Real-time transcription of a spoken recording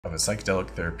of a psychedelic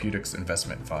therapeutics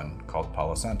investment fund called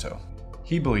Palo Santo.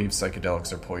 He believes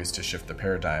psychedelics are poised to shift the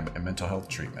paradigm in mental health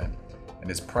treatment, and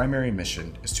his primary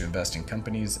mission is to invest in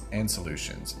companies and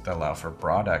solutions that allow for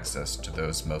broad access to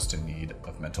those most in need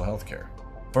of mental health care.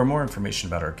 For more information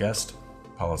about our guest,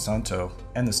 Palo Santo,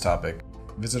 and this topic,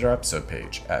 visit our episode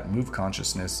page at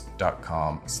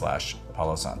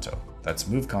moveconsciousness.com/Palo Santo. That's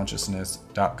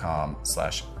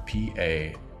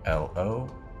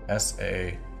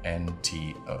moveconsciousness.com/PALOSANTO.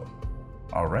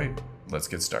 All right, let's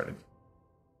get started.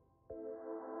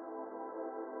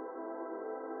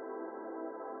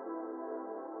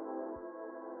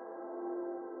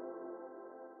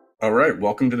 All right,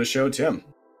 welcome to the show, Tim.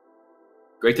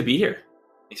 Great to be here.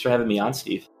 Thanks for having me on,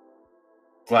 Steve.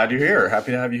 Glad you're here.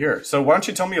 Happy to have you here. So why don't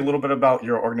you tell me a little bit about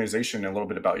your organization and a little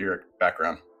bit about your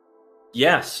background?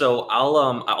 Yeah, so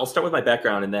I'll start with my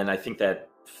background, and then I think that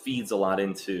feeds a lot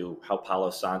into how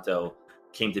Palo Santo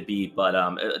came to be. But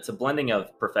it's a blending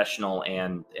of professional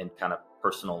and kind of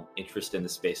personal interest in the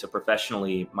space. So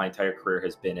professionally, my entire career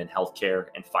has been in healthcare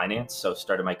and finance. So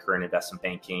started my career in investment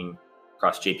banking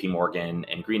across JP Morgan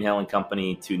and Greenhill and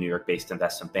Company, two New York-based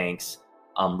investment banks.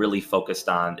 Really focused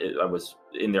on, I was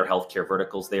in their healthcare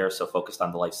verticals there, so focused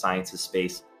on the life sciences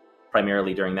space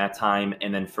primarily during that time.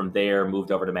 And then from there,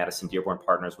 moved over to Madison Dearborn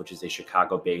Partners, which is a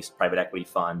Chicago-based private equity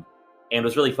fund, and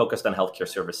was really focused on healthcare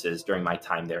services during my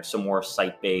time there. So more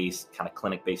site-based, kind of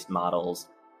clinic-based models,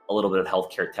 a little bit of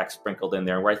healthcare tech sprinkled in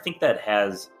there. Where I think that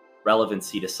has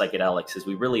relevancy to psychedelics is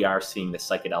we really are seeing the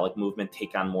psychedelic movement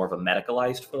take on more of a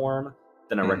medicalized form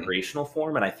than a recreational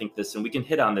form. And I think this, and we can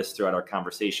hit on this throughout our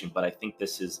conversation, but I think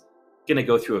this is going to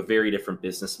go through a very different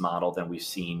business model than we've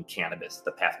seen cannabis,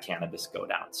 the path cannabis go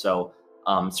down. So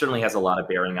certainly has a lot of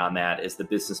bearing on that as the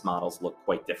business models look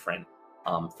quite different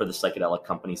for the psychedelic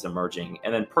companies emerging.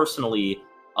 And then personally,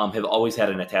 have always had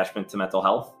an attachment to mental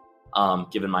health,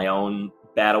 given my own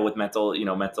battle with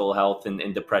mental health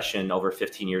and depression over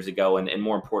 15 years ago. And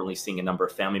more importantly, seeing a number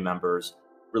of family members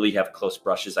really have close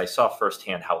brushes. I saw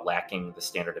firsthand how lacking the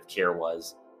standard of care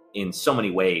was in so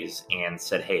many ways and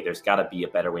said, hey, there's got to be a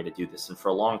better way to do this. And for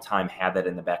a long time, had that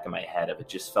in the back of my head of it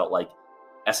just felt like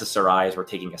SSRIs were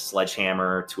taking a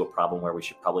sledgehammer to a problem where we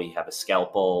should probably have a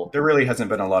scalpel. There really hasn't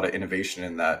been a lot of innovation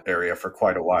in that area for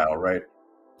quite a while, right?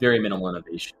 Very minimal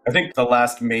innovation. I think the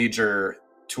last major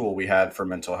tool we had for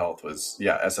mental health was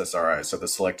SSRIs, so the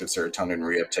selective serotonin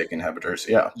reuptake inhibitors.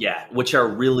 Yeah, which are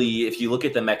really, if you look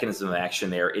at the mechanism of action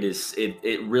there,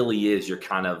 it really is your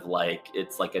kind of like,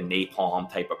 it's like a napalm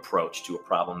type approach to a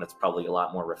problem that's probably a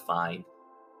lot more refined.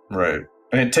 Right.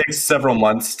 And it takes several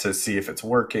months to see if it's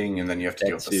working, and then you have to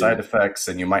deal with the side effects,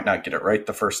 and you might not get it right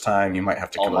the first time. You might have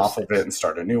to come off of it and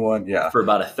start a new one. Yeah. For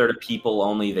about a third of people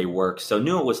only, they work. So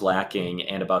knew it was lacking,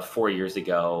 and about 4 years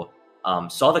ago,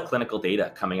 saw the clinical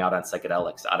data coming out on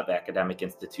psychedelics out of academic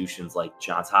institutions like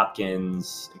Johns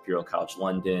Hopkins, Imperial College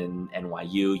London,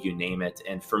 NYU, you name it.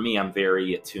 And for me, I'm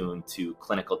very attuned to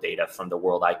clinical data from the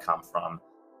world I come from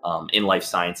in life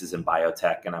sciences and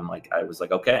biotech. And I was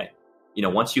like, okay,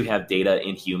 once you have data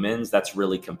in humans, that's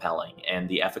really compelling. And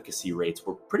the efficacy rates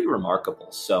were pretty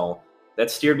remarkable. So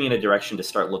that steered me in a direction to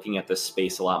start looking at this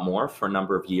space a lot more for a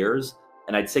number of years.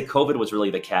 And I'd say COVID was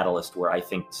really the catalyst where I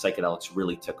think psychedelics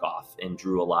really took off and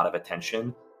drew a lot of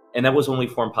attention. And that was when we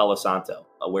formed Palo Santo,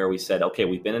 where we said, okay,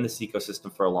 we've been in this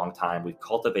ecosystem for a long time. We've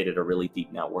cultivated a really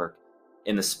deep network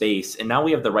in the space. And now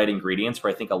we have the right ingredients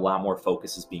where I think a lot more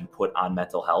focus is being put on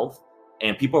mental health.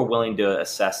 And people are willing to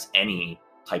assess any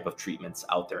type of treatments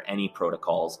out there, any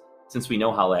protocols, since we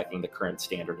know how lacking the current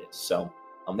standard is. So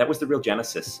that was the real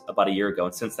genesis about a year ago.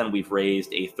 And since then, we've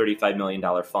raised a $35 million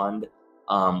fund.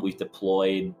 We've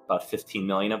deployed about 15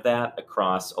 million of that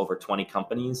across over 20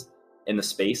 companies in the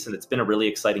space, and it's been a really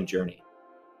exciting journey.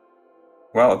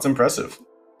 Wow, it's impressive.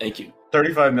 Thank you.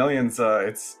 35 million's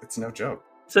it's no joke.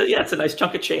 So yeah, it's a nice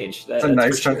chunk of change. It's a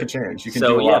nice chunk of change. You can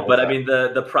do a lot with but that. I mean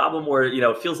the problem where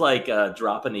it feels like a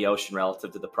drop in the ocean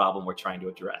relative to the problem we're trying to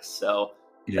address. So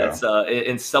that's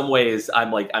in some ways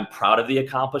I'm proud of the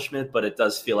accomplishment, but it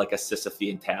does feel like a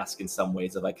Sisyphean task in some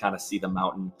ways. If I kind of see the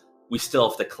mountain we still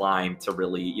have to climb to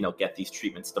really, get these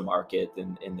treatments to market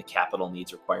and the capital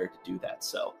needs required to do that.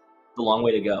 So it's a long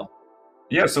way to go.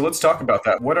 Yeah, so let's talk about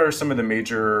that. What are some of the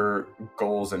major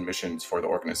goals and missions for the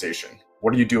organization?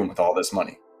 What are you doing with all this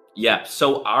money? Yeah,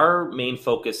 so our main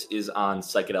focus is on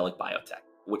psychedelic biotech,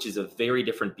 which is a very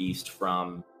different beast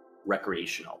from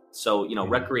recreational. So,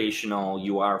 recreational,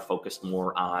 you are focused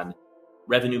more on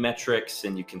revenue metrics,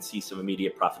 and you can see some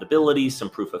immediate profitability, some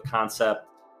proof of concept.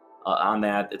 On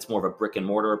that, it's more of a brick and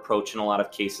mortar approach in a lot of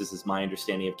cases, is my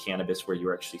understanding of cannabis, where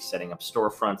you're actually setting up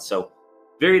storefronts. So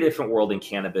very different world in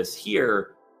cannabis.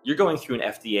 Here, you're going through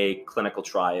an FDA clinical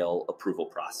trial approval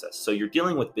process. So you're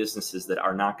dealing with businesses that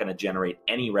are not going to generate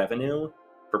any revenue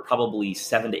for probably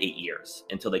 7 to 8 years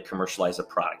until they commercialize a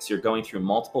product. So you're going through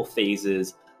multiple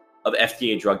phases of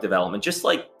FDA drug development, just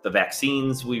like the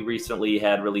vaccines we recently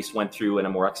had released went through in a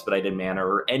more expedited manner,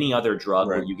 or any other drug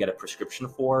where you get a prescription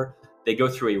for. They go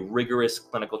through a rigorous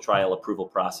clinical trial approval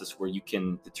process where you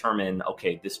can determine,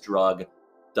 okay, this drug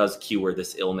does cure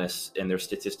this illness and there's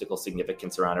statistical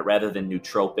significance around it, rather than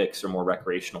nootropics or more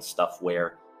recreational stuff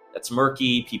where that's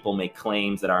murky. People make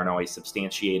claims that aren't always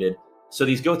substantiated. So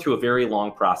these go through a very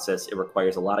long process. It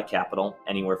requires a lot of capital,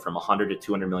 anywhere from $100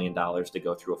 to $200 million to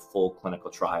go through a full clinical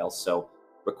trial. So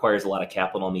requires a lot of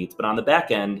capital needs. But on the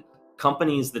back end,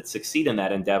 companies that succeed in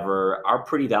that endeavor are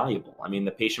pretty valuable. I mean,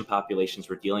 the patient populations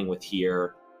we're dealing with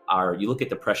here are, you look at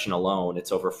depression alone,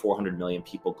 it's over 400 million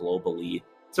people globally.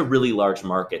 It's a really large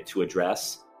market to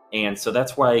address. And so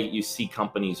that's why you see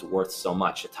companies worth so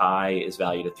much. Atai is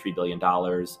valued at $3 billion.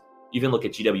 You even look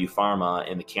at GW Pharma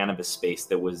in the cannabis space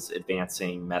that was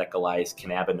advancing medicalized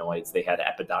cannabinoids. They had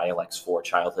Epidiolex for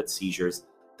childhood seizures.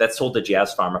 That sold to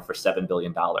Jazz Pharma for $7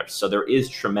 billion. So there is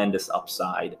tremendous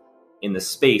upside in the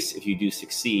space if you do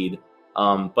succeed.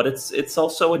 But it's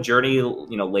also a journey,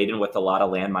 laden with a lot of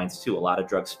landmines too. A lot of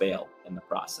drugs fail in the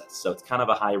process. So it's kind of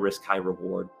a high risk, high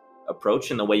reward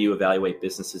approach. And the way you evaluate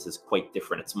businesses is quite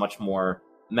different. It's much more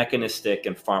mechanistic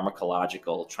and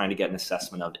pharmacological, trying to get an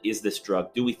assessment of, is this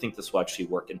drug, do we think this will actually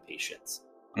work in patients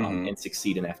and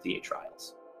succeed in FDA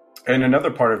trials? And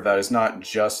another part of that is not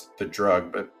just the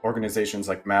drug, but organizations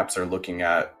like MAPS are looking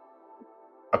at,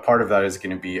 a part of that is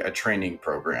going to be a training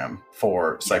program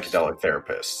for psychedelic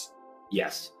therapists.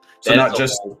 Yes. So not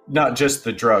just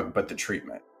the drug, but the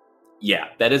treatment. Yeah,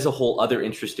 that is a whole other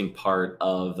interesting part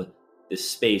of this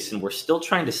space. And we're still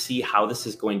trying to see how this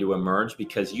is going to emerge,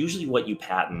 because usually what you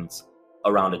patent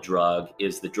around a drug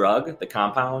is the drug, the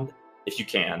compound, if you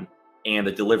can, and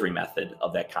the delivery method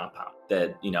of that compound.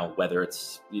 That, whether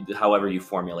it's however you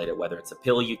formulate it, whether it's a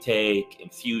pill you take,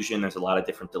 infusion, there's a lot of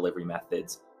different delivery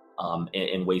methods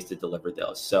and ways to deliver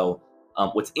those. So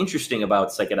what's interesting about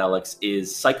psychedelics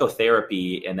is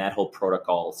psychotherapy, and that whole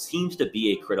protocol seems to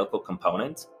be a critical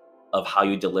component of how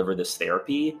you deliver this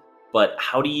therapy. But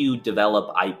how do you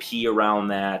develop IP around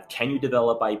that? Can you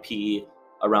develop IP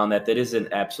around that? That is an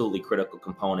absolutely critical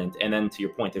component. And then to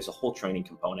your point, there's a whole training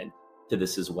component to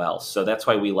this as well. So that's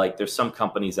why there's some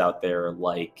companies out there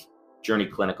like Journey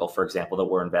Clinical, for example, that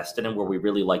we're invested in, where we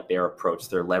really like their approach.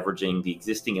 They're leveraging the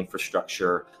existing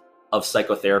infrastructure of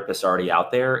psychotherapists already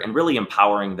out there and really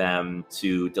empowering them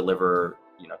to deliver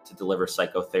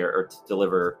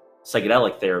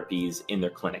psychedelic therapies in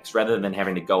their clinics, rather than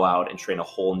having to go out and train a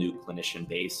whole new clinician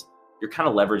base. You're kind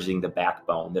of leveraging the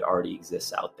backbone that already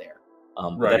exists out there.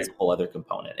 That's a whole other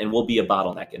component, and will be a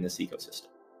bottleneck in this ecosystem.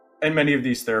 And many of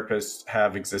these therapists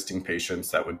have existing patients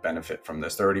that would benefit from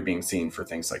this. They're already being seen for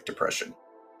things like depression.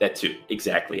 That too,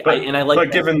 exactly. But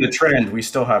given the trend, we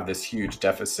still have this huge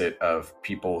deficit of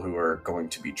people who are going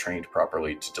to be trained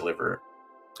properly to deliver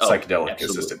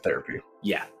psychedelic-assisted therapy.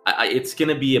 Yeah, it's going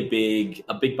to be a big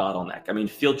bottleneck. I mean,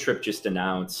 Field Trip just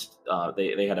announced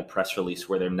they had a press release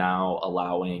where they're now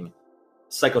allowing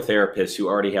psychotherapists who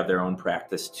already have their own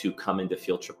practice to come into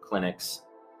Field Trip clinics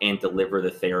and deliver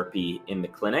the therapy in the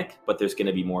clinic. But there's going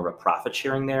to be more of a profit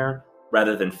sharing there,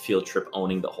 rather than Field Trip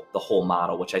owning the whole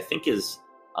model, which I think is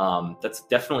that's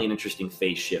definitely an interesting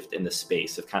phase shift in the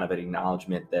space of kind of an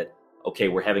acknowledgement that, okay,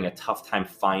 we're having a tough time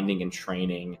finding and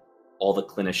training all the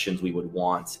clinicians we would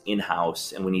want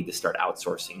in-house, and we need to start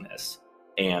outsourcing this.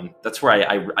 And that's where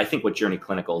I think what Journey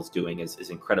Clinical is doing is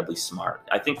incredibly smart.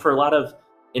 I think for a lot of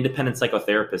independent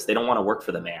psychotherapists, they don't want to work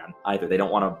for the man either. They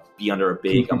don't want to be under a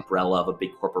big umbrella of a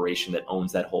big corporation that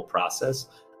owns that whole process.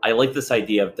 I like this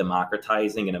idea of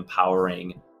democratizing and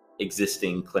empowering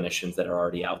existing clinicians that are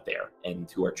already out there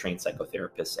and who are trained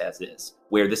psychotherapists as is,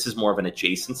 where this is more of an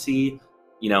adjacency,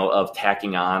 of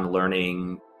tacking on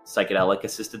learning psychedelic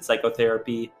assisted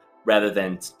psychotherapy, rather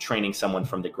than training someone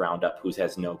from the ground up who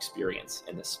has no experience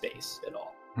in this space at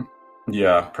all.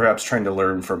 Yeah, perhaps trying to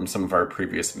learn from some of our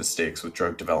previous mistakes with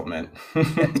drug development.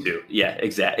 Yeah,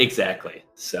 exactly.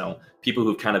 So people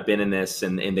who've kind of been in this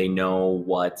and they know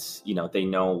what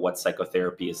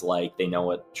psychotherapy is like. They know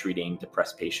what treating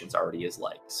depressed patients already is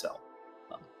like. So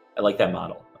I like that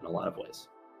model in a lot of ways.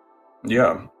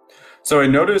 Yeah. So I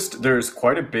noticed there's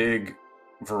quite a big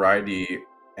variety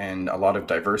and a lot of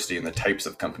diversity in the types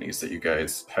of companies that you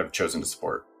guys have chosen to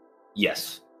support.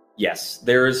 Yes,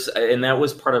 and that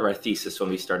was part of our thesis when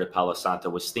we started Palo Santo,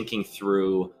 was thinking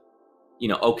through,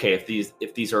 okay,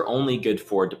 if these are only good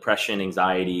for depression,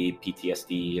 anxiety,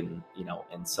 PTSD,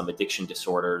 and some addiction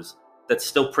disorders, that's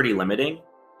still pretty limiting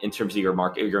in terms of your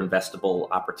market, your investable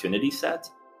opportunity set,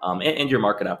 and your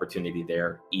market opportunity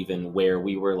there, even where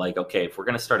we were like, okay, if we're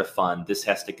going to start a fund, this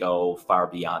has to go far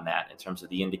beyond that in terms of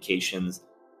the indications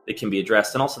that can be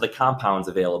addressed and also the compounds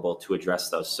available to address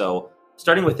those. So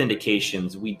starting with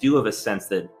indications, we do have a sense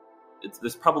that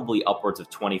there's probably upwards of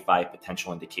 25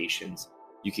 potential indications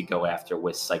you could go after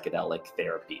with psychedelic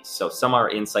therapies. So some are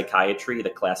in psychiatry, the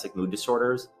classic mood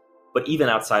disorders, but even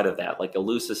outside of that, like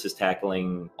Eleusis is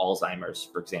tackling Alzheimer's,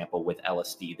 for example, with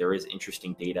LSD. There is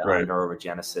interesting data on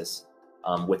neurogenesis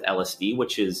with LSD,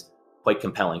 which is quite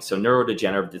compelling. So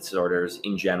neurodegenerative disorders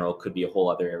in general could be a whole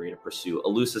other area to pursue.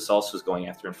 Eleusis also is going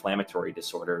after inflammatory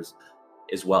disorders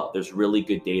as well. There's really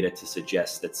good data to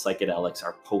suggest that psychedelics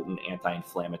are potent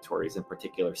anti-inflammatories, in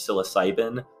particular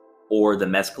psilocybin or the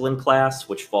mescaline class,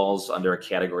 which falls under a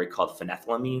category called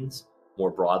phenethylamines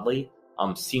more broadly,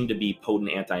 seem to be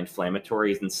potent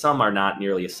anti-inflammatories, and some are not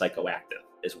nearly as psychoactive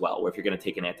as well, where if you're going to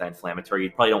take an anti-inflammatory, you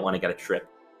probably don't want to get a trip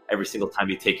every single time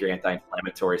you take your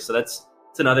anti-inflammatory. So it's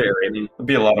another area. I mean, it'd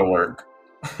be a lot of work.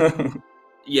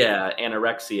 Yeah,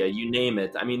 anorexia, you name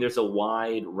it. I mean, there's a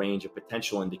wide range of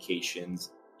potential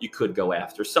indications you could go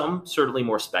after. Some certainly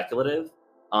more speculative,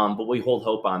 but we hold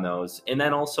hope on those. And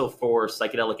then also for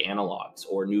psychedelic analogs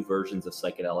or new versions of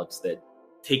psychedelics that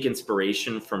take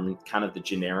inspiration from kind of the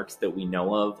generics that we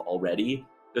know of already,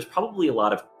 there's probably a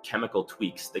lot of chemical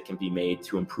tweaks that can be made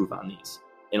to improve on these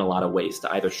in a lot of ways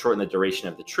to either shorten the duration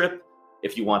of the trip,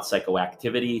 if you want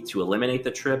psychoactivity, to eliminate the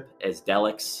trip, as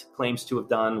Delix claims to have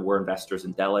done. We're investors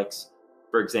in Delix,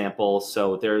 for example.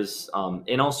 So there's,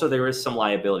 and also there is some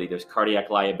liability. There's cardiac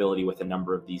liability with a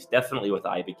number of these, definitely with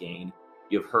ibogaine.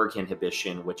 You have hERG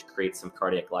inhibition, which creates some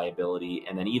cardiac liability.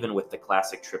 And then even with the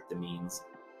classic tryptamines,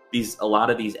 a lot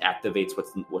of these activates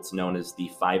what's known as the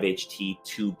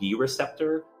 5-HT2B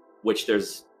receptor, which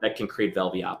that can create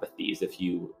valvulopathies if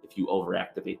you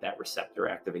overactivate that receptor,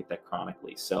 activate that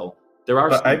chronically. So there are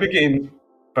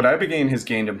ibogaine has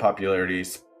gained in popularity,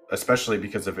 especially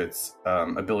because of its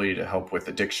ability to help with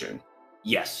addiction.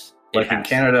 Yes. Like in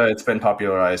Canada, it's been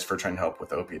popularized for trying to help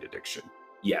with opiate addiction.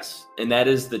 Yes. And that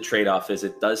is the trade-off, is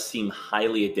it does seem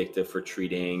highly addictive for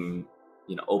treating,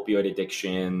 opioid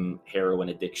addiction, heroin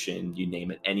addiction, you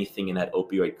name it, anything in that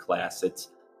opioid class.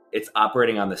 It's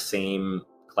operating on the same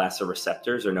class of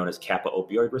receptors, are known as kappa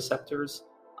opioid receptors,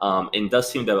 and does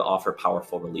seem to offer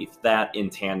powerful relief. That in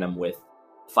tandem with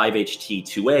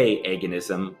 5-HT2A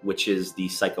agonism, which is the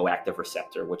psychoactive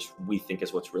receptor, which we think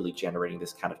is what's really generating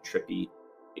this kind of trippy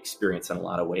experience in a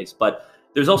lot of ways. But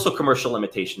there's also commercial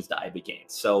limitations to ibogaine.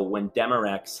 So when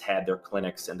Demorex had their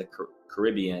clinics in the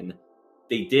Caribbean,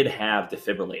 they did have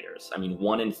defibrillators. I mean,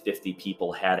 1 in 50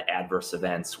 people had adverse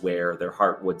events where their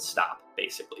heart would stop,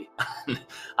 basically,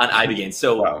 on ibogaine.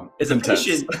 So wow, as a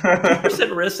patient,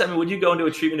 2% risk, I mean, would you go into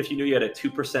a treatment if you knew you had a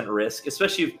 2% risk?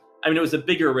 Especially if, it was a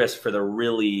bigger risk for the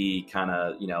really kind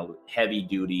of,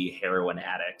 heavy-duty heroin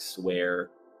addicts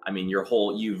where,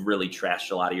 you've really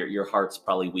trashed a lot of your heart's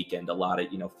probably weakened a lot of,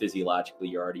 physiologically,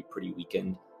 you're already pretty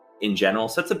weakened in general.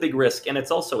 So it's a big risk. And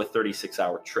it's also a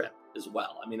 36-hour trip as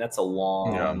well. That's a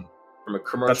long, from a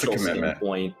commercial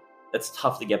standpoint, that's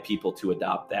tough to get people to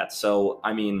adopt that. So,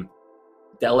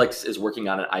 Delix is working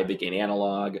on an ibogaine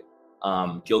analog.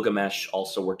 Gilgamesh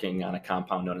also working on a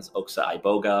compound known as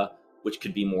oxa-iboga, which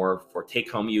could be more for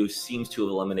take-home use, seems to have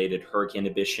eliminated hERG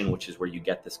inhibition, which is where you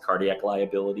get this cardiac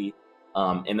liability.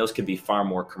 And those could be far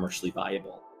more commercially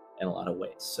viable in a lot of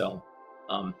ways. So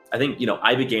I think,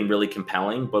 ibogaine really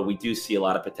compelling, but we do see a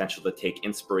lot of potential to take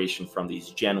inspiration from these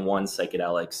Gen 1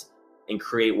 psychedelics and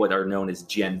create what are known as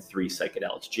Gen 3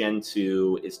 psychedelics. Gen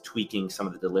 2 is tweaking some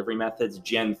of the delivery methods.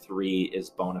 Gen 3 is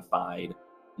bona fide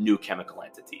new chemical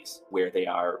entities where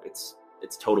it's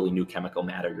totally new chemical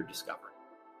matter you're discovering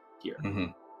here,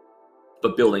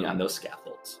 but building on those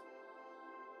scaffolds.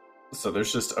 So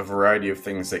there's just a variety of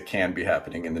things that can be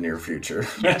happening in the near future.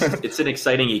 Yes, it's an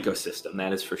exciting ecosystem,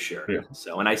 that is for sure. Yeah.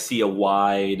 So, and I see a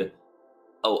wide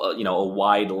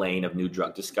lane of new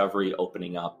drug discovery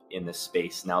opening up in this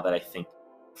space now that I think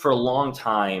for a long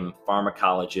time,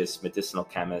 pharmacologists, medicinal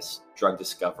chemists, drug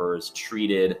discoverers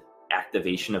treated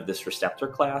activation of this receptor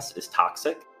class as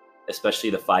toxic, especially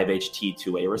the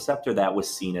 5-HT2A receptor. That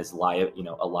was seen as a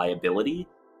liability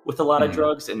with a lot of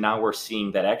drugs. And now we're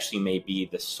seeing that actually may be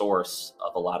the source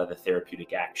of a lot of the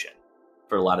therapeutic action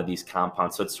for a lot of these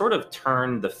compounds. So it's sort of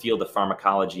turned the field of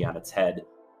pharmacology on its head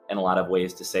in a lot of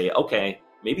ways to say, okay,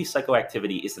 maybe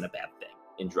psychoactivity isn't a bad thing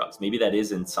in drugs. Maybe that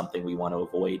isn't something we want to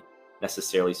avoid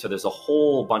necessarily. So there's a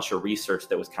whole bunch of research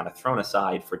that was kind of thrown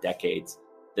aside for decades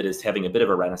that is having a bit of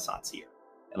a renaissance here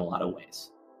in a lot of ways.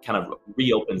 Kind of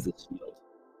reopens this field.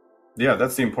 Yeah,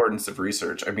 that's the importance of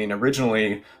research. I mean,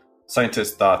 originally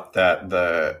scientists thought that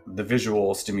the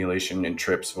visual stimulation in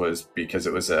trips was because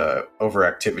it was a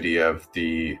overactivity of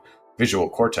the visual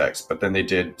cortex, but then they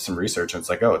did some research and it's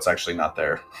like, oh, it's actually not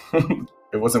there.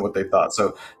 It wasn't what they thought.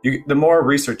 So the more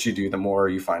research you do, the more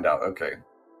you find out, okay,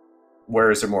 where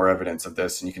is there more evidence of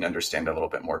this, and you can understand it a little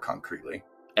bit more concretely.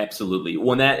 Absolutely.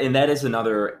 Well, that is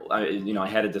another. I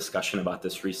had a discussion about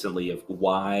this recently of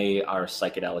why are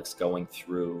psychedelics going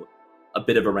through a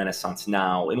bit of a renaissance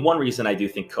now. And one reason I do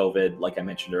think COVID, like I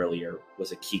mentioned earlier,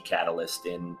 was a key catalyst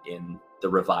in the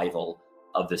revival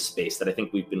of this space. That I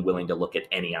think we've been willing to look at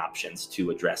any options to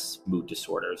address mood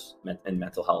disorders and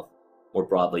mental health more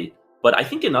broadly. But I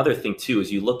think another thing too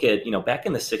is you look at back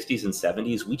in the 60s and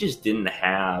 70s, we just didn't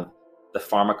have the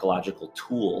pharmacological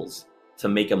tools to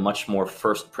make a much more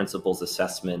first principles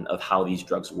assessment of how these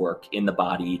drugs work in the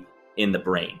body, in the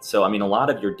brain. So, I mean, a lot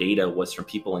of your data was from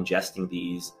people ingesting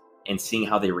these and seeing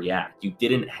how they react. You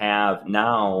didn't have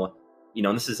now,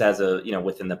 and this is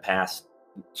within the past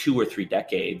 2 or 3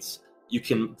 decades, you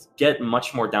can get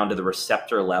much more down to the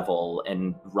receptor level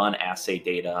and run assay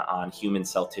data on human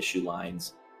cell tissue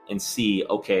lines and see,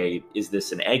 okay, is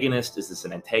this an agonist? Is this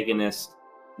an antagonist?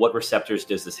 What receptors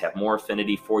does this have more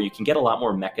affinity for? You can get a lot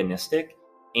more mechanistic,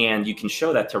 and you can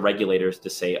show that to regulators to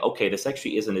say, okay, this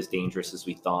actually isn't as dangerous as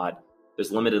we thought.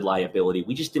 There's limited liability.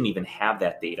 We just didn't even have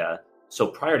that data. So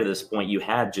prior to this point, you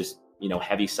had just,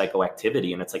 heavy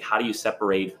psychoactivity. And it's like, how do you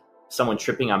separate someone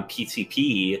tripping on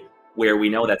PCP, where we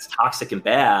know that's toxic and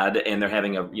bad, and they're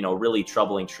having a, really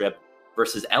troubling trip,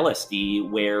 versus LSD,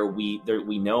 where we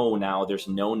know now there's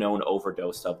no known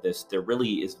overdose of this. There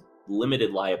really is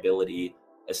limited liability,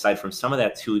 aside from some of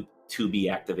that 2B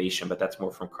activation, but that's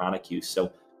more from chronic use.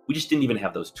 So we just didn't even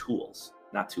have those tools.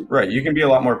 Not too right. You can be a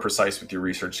lot more precise with your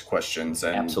research questions,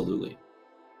 and absolutely,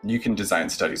 you can design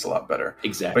studies a lot better.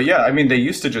 Exactly. But yeah, I mean, they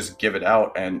used to just give it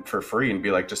out and for free and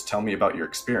be like, just tell me about your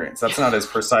experience. That's not as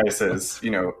precise as,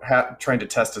 trying to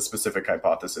test a specific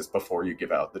hypothesis before you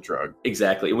give out the drug.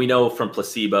 Exactly. We know from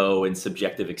placebo and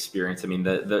subjective experience, I mean,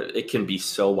 it can be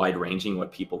so wide ranging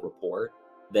what people report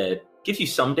that gives you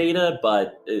some data,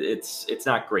 but it's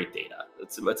not great data.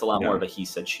 It's a lot more of a he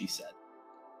said, she said.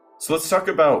 So let's talk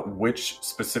about which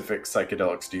specific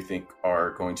psychedelics do you think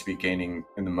are going to be gaining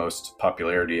in the most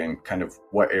popularity, and kind of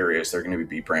what areas they're going to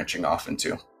be branching off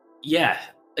into. Yeah,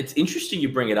 it's interesting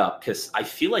you bring it up, because I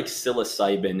feel like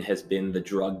psilocybin has been the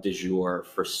drug du jour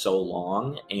for so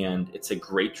long, and it's a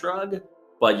great drug,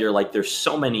 but you're like, there's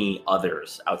so many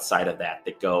others outside of that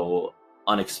go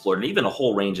unexplored, and even a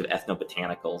whole range of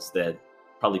ethnobotanicals that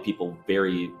probably people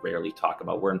very rarely talk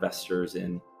about. We're investors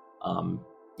in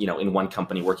in one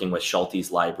company working with Schulte's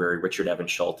library, Richard Evan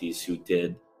Schultes, who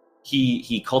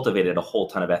he cultivated a whole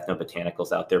ton of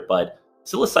ethnobotanicals out there. But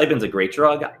psilocybin's a great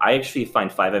drug. I actually find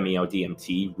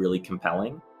 5-MeO-DMT really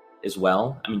compelling as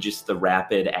well. I mean, just the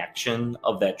rapid action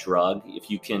of that drug, if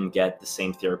you can get the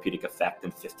same therapeutic effect in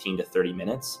 15 to 30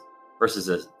 minutes versus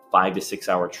a 5 to 6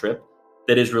 hour trip,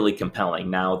 that is really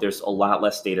compelling. Now, there's a lot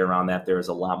less data around that. There is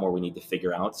a lot more we need to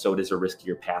figure out. So it is a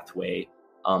riskier pathway.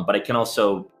 But I can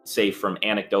also say from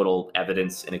anecdotal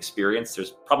evidence and experience,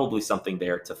 there's probably something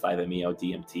there to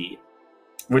 5-MeO-DMT.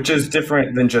 Which is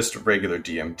different than just regular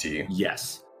DMT.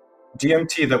 Yes.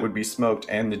 DMT that would be smoked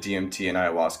and the DMT in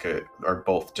ayahuasca are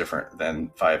both different than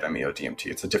 5-MeO-DMT.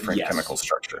 It's a different chemical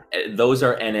structure. Those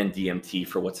are NN-DMT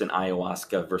for what's in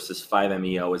ayahuasca, versus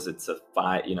 5-MeO is it's a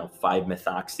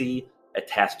 5-methoxy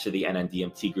attached to the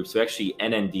NN-DMT group. So actually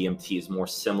NN-DMT is more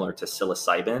similar to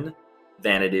psilocybin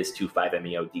than it is to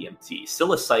 5-MeO-DMT.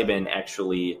 Psilocybin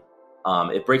actually,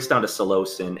 it breaks down to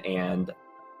psilocin, and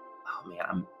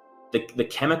the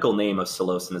chemical name of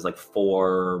psilocin is like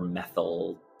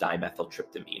 4-methyl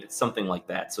dimethyltryptamine. It's something like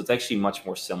that. So it's actually much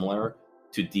more similar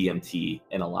to DMT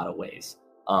in a lot of ways.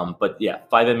 But yeah,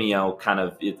 5-MeO kind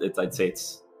of, I'd say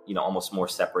it's almost more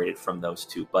separated from those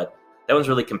two. But that one's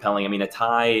really compelling. I mean,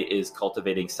 Atai is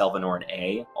cultivating Salvinorin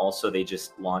A. Also, they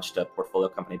just launched a portfolio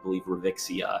company, I believe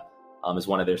Revixia, is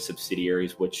one of their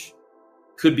subsidiaries, which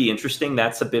could be interesting.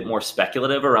 That's a bit more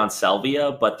speculative around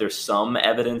salvia, but there's some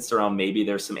evidence around maybe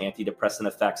there's some antidepressant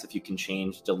effects if you can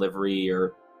change delivery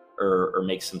or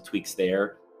make some tweaks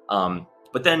there.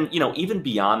 But then, even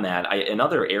beyond that,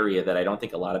 another area that I don't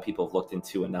think a lot of people have looked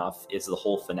into enough is the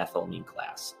whole phenethylamine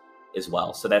class as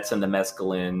well. So that's in the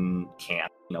mescaline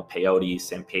camp, peyote,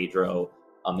 San Pedro,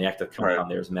 the active compound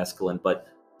there is mescaline, but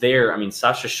there, I mean,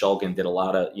 Sasha Shulgin did a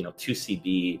lot of,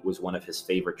 2CB was one of his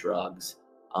favorite drugs.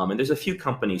 And there's a few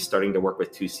companies starting to work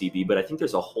with 2CB, but I think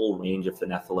there's a whole range of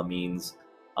phenethylamines,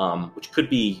 which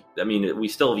could be, I mean, we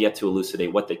still have yet to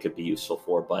elucidate what they could be useful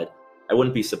for, but I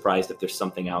wouldn't be surprised if there's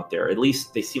something out there. At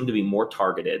least they seem to be more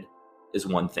targeted is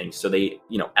one thing. So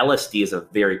LSD is a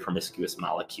very promiscuous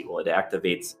molecule. It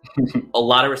activates a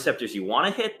lot of receptors you want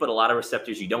to hit, but a lot of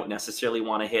receptors you don't necessarily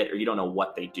want to hit, or you don't know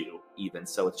what they do even.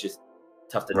 So it's just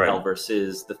tough to tell,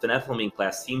 versus the phenethylamine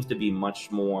class seems to be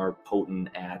much more potent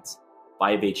at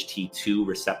 5-HT2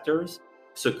 receptors.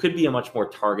 So it could be a much more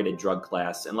targeted drug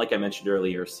class. And like I mentioned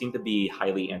earlier, seem to be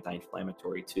highly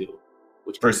anti-inflammatory too.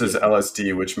 Versus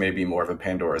LSD, which may be more of a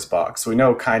Pandora's box. We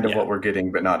know kind of what we're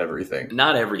getting, but not everything.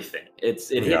 Not everything. It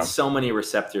hits so many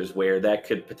receptors where that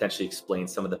could potentially explain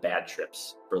some of the bad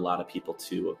trips for a lot of people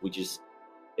too.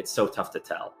 It's so tough to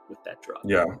tell with that drug.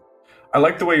 Yeah. I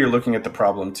like the way you're looking at the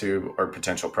problem too, or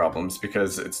potential problems,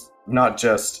 because it's not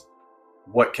just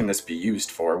what can this be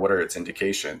used for, what are its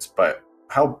indications, but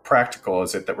how practical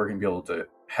is it that we're going to be able to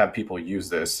have people use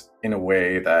this in a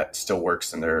way that still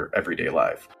works in their everyday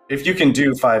life. If you can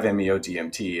do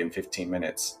 5-MeO-DMT in 15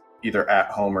 minutes, either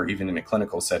at home or even in a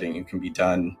clinical setting, it can be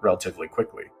done relatively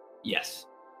quickly. Yes.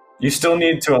 You still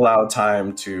need to allow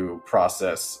time to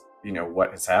process,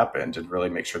 what has happened and really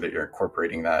make sure that you're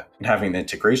incorporating that and having the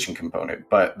integration component.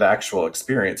 But the actual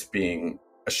experience being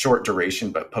a short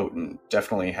duration but potent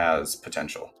definitely has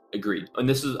potential. Agreed. And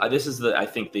this is I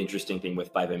think the interesting thing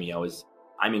with 5-MeO is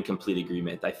I'm in complete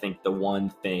agreement. I think the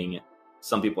one thing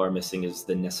some people are missing is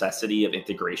the necessity of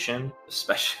integration,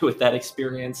 especially with that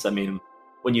experience. I mean,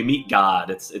 when you meet God,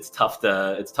 it's tough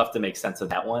to make sense of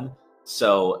that one.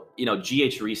 So,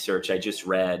 GH Research, I just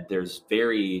read,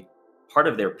 part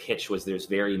of their pitch was there's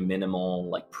very minimal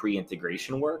like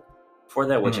pre-integration work for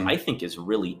that, which I think is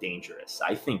really dangerous.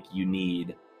 I think you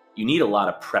need a lot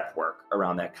of prep work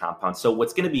around that compound. So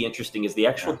what's going to be interesting is the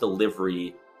actual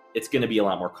delivery. It's going to be a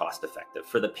lot more cost effective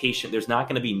for the patient. There's not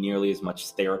going to be nearly as much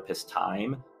therapist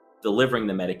time delivering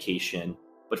the medication.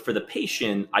 But for the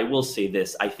patient, I will say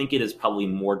this, I think it is probably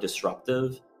more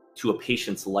disruptive to a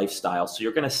patient's lifestyle. So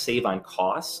you're going to save on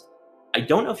costs. I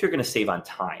don't know if you're going to save on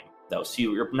time, though. So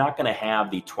you're not going to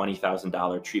have the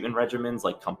 $20,000 treatment regimens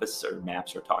like Compass or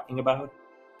MAPS are talking about.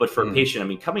 But for a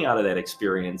patient, coming out of that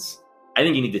experience, I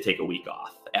think you need to take a week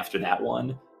off after that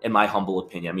one. In my humble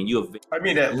opinion,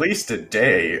 at least a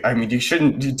day.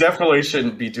 You definitely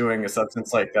shouldn't be doing a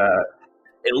substance like that.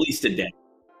 At least a day.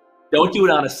 Don't do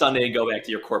it on a Sunday and go back to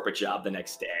your corporate job the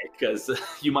next day, because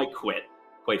you might quit,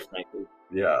 quite frankly.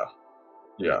 Yeah.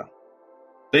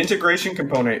 The integration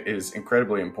component is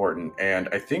incredibly important. And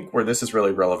I think where this is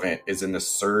really relevant is in the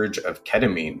surge of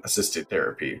ketamine-assisted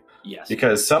therapy. Yes.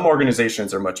 Because some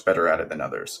organizations are much better at it than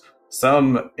others.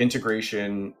 Some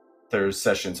integration, there's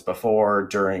sessions before,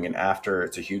 during, and after.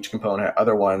 It's a huge component.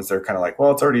 Other ones, they're kind of like,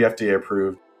 well, it's already FDA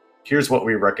approved. Here's what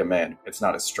we recommend. It's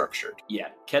not as structured. Yeah,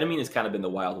 ketamine has kind of been the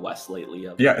Wild West lately.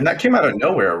 Yeah, and that came out of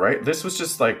nowhere, right? This was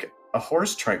just like a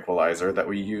horse tranquilizer that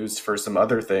we used for some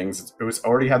other things. It was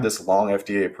already had this long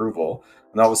FDA approval.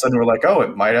 And all of a sudden we're like, oh,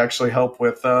 it might actually help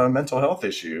with mental health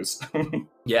issues.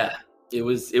 Yeah. It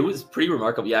was pretty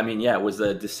remarkable. Yeah, it was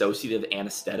a dissociative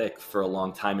anesthetic for a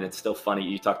long time, and it's still funny.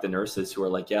 You talk to nurses who are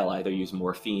like, "Yeah, I'll either use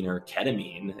morphine or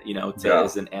ketamine,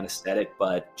 as an anesthetic."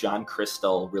 But John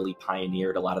Crystal really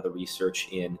pioneered a lot of the research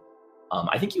in.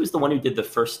 I think he was the one who did the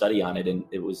first study on it, and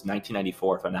it was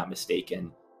 1994, if I'm not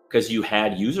mistaken, because you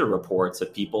had user reports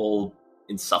of people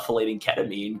insufflating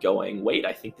ketamine, going, "Wait,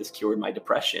 I think this cured my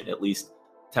depression, at least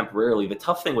temporarily." The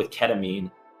tough thing with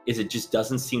ketamine is it just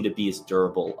doesn't seem to be as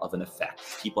durable of an effect.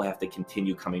 People have to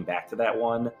continue coming back to that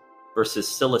one, versus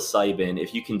psilocybin.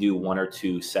 If you can do 1 or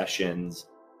 2 sessions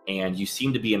and you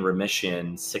seem to be in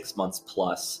remission 6 months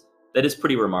plus, that is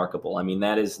pretty remarkable.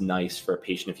 That is nice for a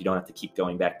patient if you don't have to keep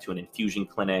going back to an infusion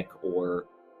clinic or,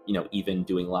 even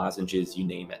doing lozenges, you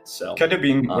name it. So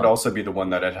ketamine would also be the one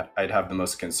that I'd have the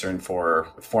most concern for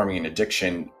forming an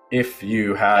addiction. If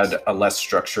you had a less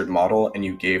structured model and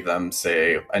you gave them,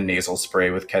 say, a nasal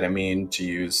spray with ketamine to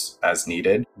use as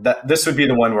needed, this would be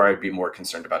the one where I'd be more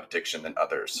concerned about addiction than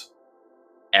others.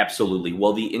 Absolutely.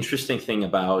 Well, the interesting thing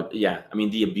about,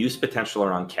 the abuse potential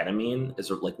around ketamine is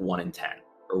like 1 in 10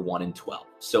 or 1 in 12.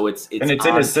 So it's in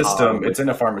a system, it's in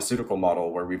a pharmaceutical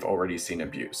model where we've already seen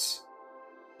abuse.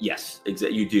 Yes,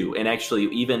 you do. And actually,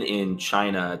 even in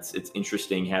China, it's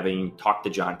interesting having talked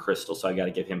to John Crystal, so I got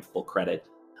to give him full credit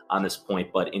on this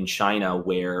point. But in China,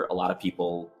 where a lot of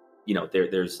people,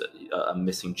 there's a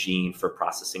missing gene for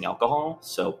processing alcohol.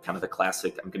 So kind of the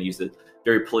classic, I'm going to use the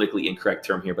very politically incorrect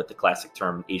term here, but the classic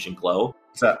term Asian glow.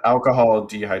 Is that alcohol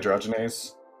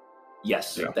dehydrogenase?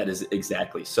 Yes, That is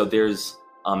exactly. So there's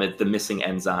the missing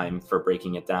enzyme for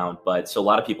breaking it down. But so a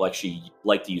lot of people actually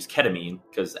like to use ketamine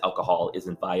because alcohol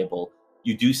isn't viable.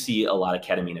 you do see a lot of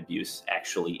ketamine abuse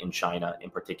actually in China in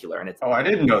particular. And it's, Oh, I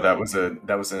didn't know that was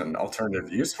an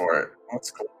alternative use for it.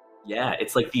 That's cool. yeah,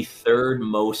 it's like the third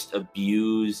most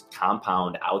abused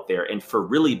compound out there. And for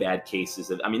really bad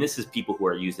cases, I mean, this is people who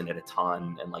are using it a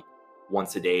ton and like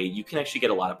once a day, you can actually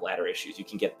get a lot of bladder issues. You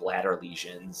can get bladder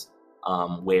lesions,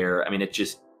 where, I mean,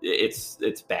 it's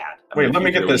bad. I Wait, mean, let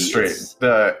me get really, this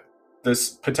straight.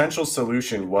 This potential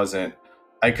solution wasn't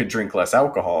I could drink less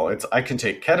alcohol. It's I can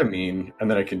take ketamine and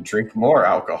then I can drink more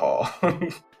alcohol.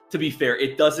 To be fair,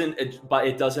 it doesn't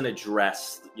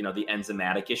address, the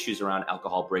enzymatic issues around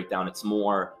alcohol breakdown. It's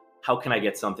more, how can I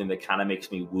get something that kind of makes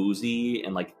me woozy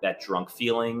and like that drunk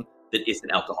feeling that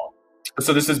isn't alcohol?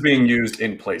 So this is being used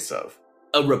in place of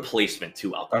a replacement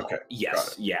to alcohol. Okay.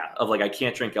 Yes. Yeah. Of like, I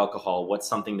can't drink alcohol. What's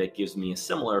something that gives me a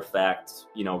similar effect,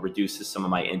 reduces some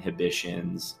of my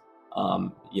inhibitions.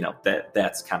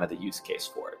 That's kind of the use case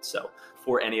for it. So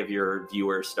before any of your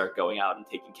viewers start going out and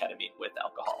taking ketamine with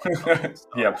alcohol.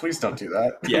 Yeah, please don't do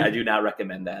that. Yeah, I do not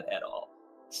recommend that at all.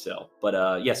 So,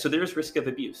 but so there's risk of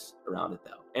abuse around it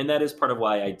though. And that is part of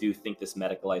why I do think this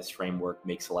medicalized framework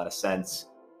makes a lot of sense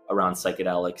around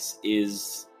psychedelics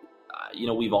is,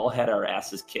 we've all had our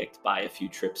asses kicked by a few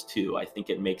trips too. I think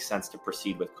it makes sense to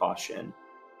proceed with caution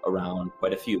around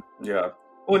quite a few. Yeah.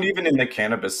 Well, and even in the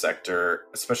cannabis sector,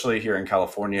 especially here in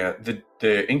California,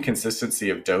 the inconsistency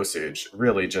of dosage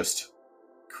really just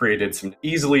created some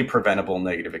easily preventable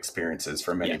negative experiences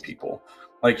for many people.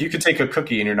 Like you could take a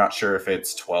cookie and you're not sure if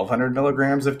it's 1,200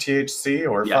 milligrams of THC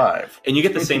or 5. And you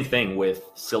get the same thing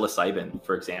with psilocybin,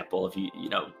 for example.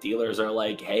 If dealers are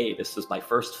like, hey, this is my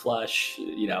first flush,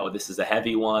 this is a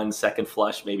heavy one, second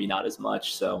flush, maybe not as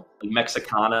much. So like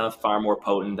Mexicana, far more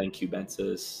potent than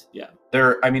Cubensis. Yeah.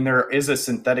 There is a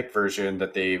synthetic version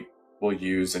that they will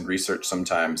use in research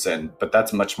sometimes, but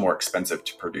that's much more expensive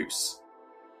to produce.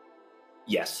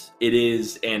 Yes, it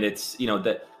is. And it's,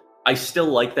 that I still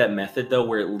like that method though,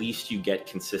 where at least you get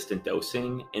consistent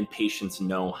dosing and patients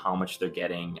know how much they're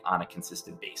getting on a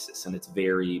consistent basis. And it's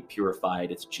very purified.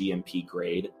 It's GMP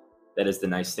grade. That is the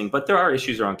nice thing. But there are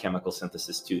issues around chemical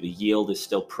synthesis too. The yield is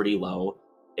still pretty low.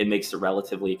 It makes it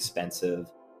relatively expensive.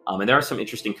 And there are some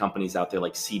interesting companies out there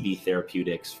like CB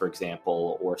Therapeutics, for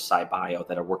example, or SciBio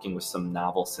that are working with some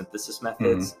novel synthesis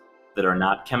methods that are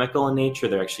not chemical in nature.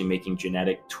 They're actually making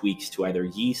genetic tweaks to either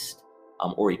yeast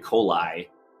or E. coli,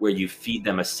 where you feed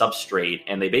them a substrate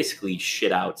and they basically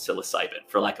shit out psilocybin,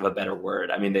 for lack of a better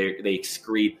word. I mean, they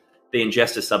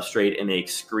ingest a substrate and they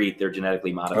excrete, they're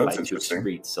genetically modified to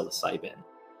excrete psilocybin.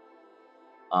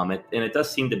 And it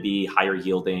does seem to be higher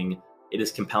yielding. It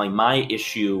is compelling. My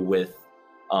issue with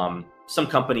some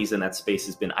companies in that space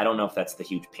has been, I don't know if that's the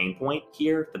huge pain point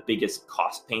here. The biggest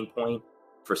cost pain point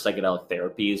for psychedelic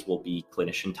therapies will be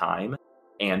clinician time.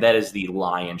 And that is the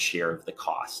lion's share of the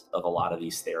cost of a lot of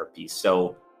these therapies.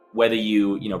 So whether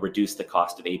you reduce the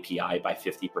cost of API by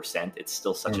 50%, it's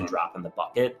still such a drop in the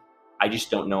bucket. I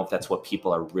just don't know if that's what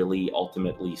people are really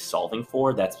ultimately solving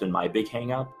for. That's been my big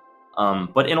hang up.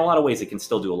 But in a lot of ways, it can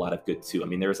still do a lot of good too. I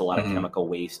mean, there's a lot of chemical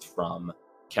waste from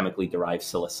chemically derived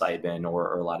psilocybin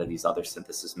or a lot of these other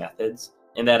synthesis methods.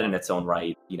 And that in its own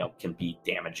right, can be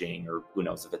damaging, or who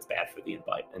knows if it's bad for the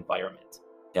environment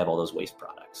to have all those waste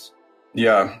products.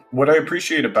 Yeah. What I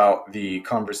appreciate about the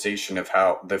conversation of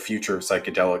how the future of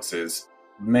psychedelics is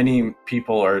many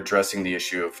people are addressing the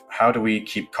issue of how do we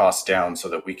keep costs down so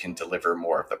that we can deliver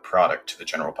more of the product to the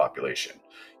general population.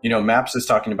 MAPS is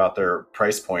talking about their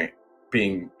price point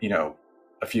being,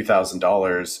 a few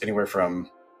 $1,000s, anywhere from,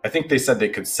 I think they said they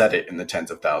could set it in the tens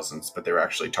of thousands, but they were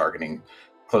actually targeting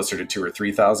closer to 2,000 or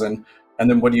 3,000. And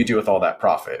then what do you do with all that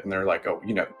profit? And they're like,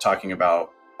 talking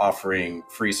about offering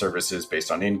free services based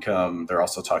on income. They're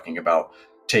also talking about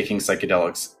taking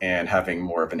psychedelics and having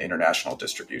more of an international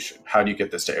distribution. How do you get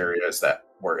this to areas that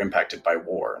were impacted by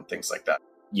war and things like that?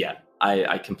 Yeah,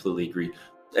 I completely agree.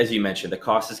 As you mentioned, the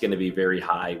cost is going to be very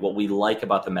high. What we like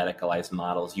about the medicalized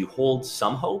models, you hold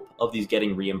some hope of these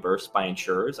getting reimbursed by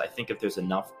insurers. I think if there's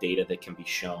enough data that can be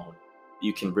shown,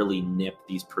 you can really nip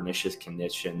these pernicious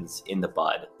conditions in the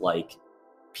bud, like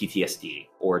PTSD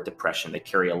or depression that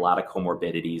carry a lot of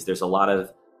comorbidities. There's a lot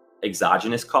of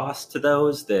exogenous costs to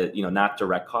those that, not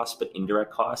direct costs, but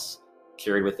indirect costs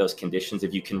carried with those conditions.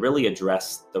 If you can really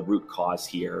address the root cause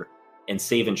here and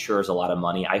save insurers a lot of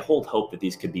money, I hold hope that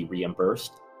these could be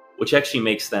reimbursed, which actually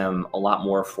makes them a lot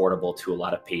more affordable to a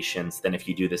lot of patients than if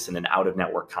you do this in an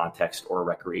out-of-network context or a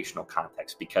recreational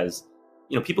context. Because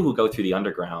people who go through the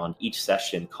underground, each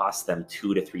session costs them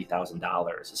 $2,000 to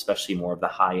 $3,000, especially more of the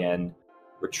high-end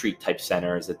retreat type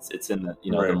centers. It's in the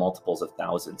the multiples of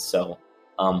thousands. So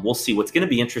we'll see. What's going to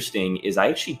be interesting is I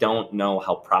actually don't know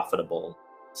how profitable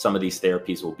some of these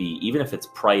therapies will be, even if it's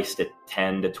priced at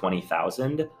 10 to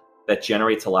 20,000, that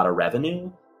generates a lot of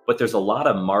revenue, but there's a lot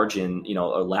of margin, a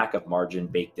lack of margin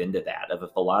baked into that.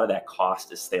 If a lot of that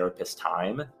cost is therapist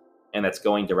time and that's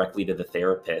going directly to the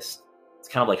therapist, it's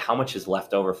kind of like how much is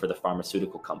left over for the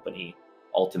pharmaceutical company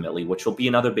ultimately, which will be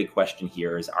another big question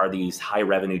here is, are these high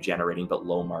revenue generating but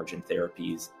low margin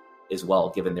therapies as well,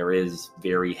 given there is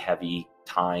very heavy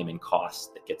time and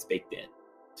cost that gets baked in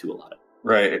to a lot of it.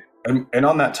 Right. And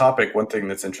on that topic, one thing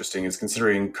that's interesting is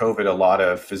considering COVID, a lot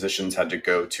of physicians had to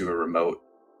go to a remote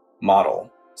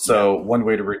model. So one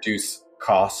way to reduce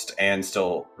cost and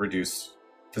still reduce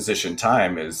physician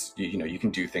time is, you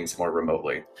can do things more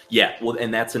remotely. Yeah. Well,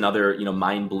 and that's another,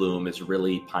 Mind Bloom is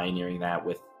really pioneering that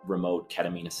with remote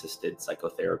ketamine assisted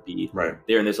psychotherapy. Right.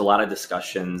 And there's a lot of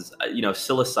discussions,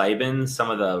 psilocybin, some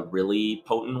of the really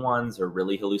potent ones or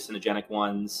really hallucinogenic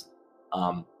ones.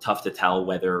 Tough to tell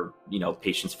whether,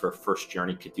 patients for a first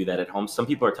journey could do that at home. Some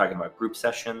people are talking about group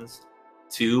sessions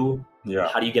too. Yeah.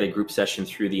 How do you get a group session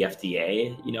through the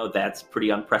FDA? That's pretty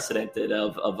unprecedented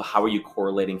of how are you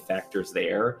correlating factors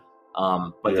there?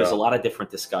 But there's a lot of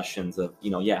different discussions of,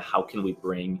 how can we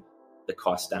bring the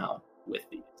cost down with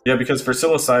these? Yeah, because for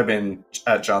psilocybin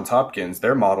at Johns Hopkins,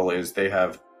 their model is they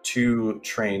have 2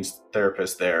 trained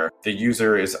therapists there. The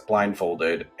user is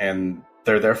blindfolded and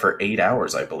they're there for 8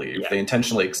 hours, I believe. Yeah. They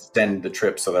intentionally extend the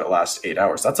trip so that it lasts 8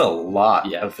 hours. That's a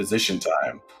lot of physician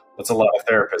time. That's a lot of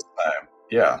therapist time.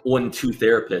 Yeah. 2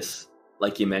 therapists,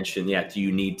 like you mentioned. Yeah. Do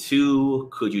you need 2?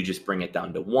 Could you just bring it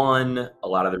down to 1? A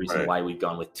lot of the reason why we've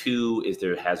gone with 2 is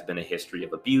there has been a history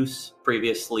of abuse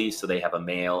previously. So they have a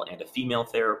male and a female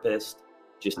therapist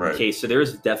just in case. So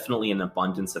there's definitely an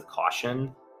abundance of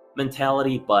caution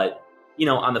mentality, but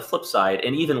on the flip side,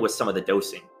 and even with some of the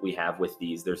dosing we have with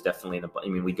these, there's definitely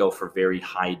we go for very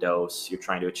high dose. You're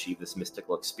trying to achieve this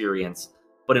mystical experience.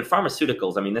 But in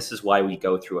pharmaceuticals, this is why we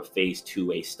go through a phase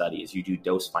 2A studies. You do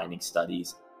dose finding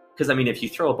studies. Because, if you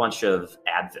throw a bunch of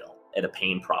Advil at a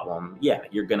pain problem,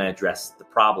 you're going to address the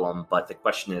problem. But the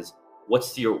question is,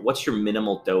 what's your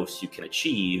minimal dose you can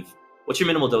achieve? What's your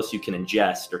minimal dose you can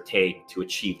ingest or take to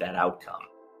achieve that outcome?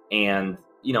 And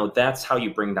that's how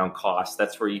you bring down costs.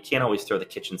 That's where you can't always throw the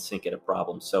kitchen sink at a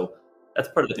problem. So that's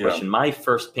part of the question. My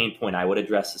first pain point I would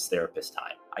address is therapist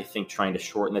time. I think trying to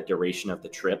shorten the duration of the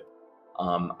trip.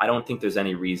 I don't think there's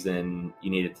any reason you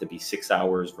need it to be 6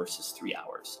 hours versus 3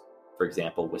 hours, for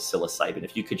example, with psilocybin.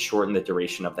 If you could shorten the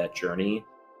duration of that journey,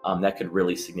 that could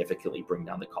really significantly bring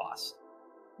down the cost.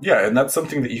 Yeah, and that's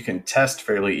something that you can test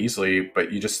fairly easily,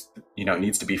 but you just, it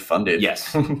needs to be funded.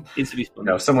 Yes, needs to be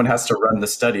funded. Someone has to run the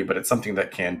study, but it's something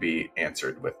that can be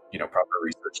answered with, proper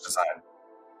research design.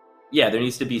 Yeah, there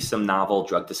needs to be some novel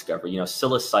drug discovery.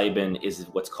 Psilocybin is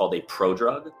what's called a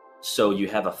prodrug. So you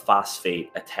have a phosphate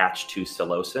attached to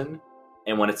psilocin.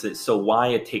 And why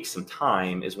it takes some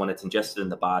time is when it's ingested in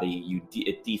the body,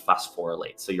 it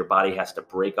dephosphorylates. So your body has to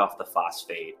break off the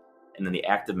phosphate. And then the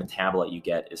active metabolite you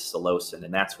get is psilocin,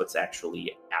 and that's what's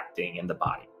actually acting in the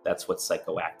body. That's what's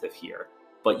psychoactive here.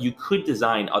 But you could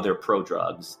design other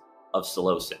prodrugs of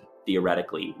psilocin,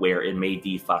 theoretically, where it may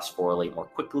dephosphorylate more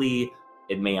quickly,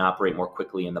 it may operate more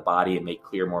quickly in the body, it may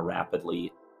clear more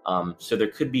rapidly. So there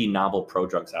could be novel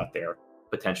prodrugs out there,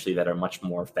 potentially, that are much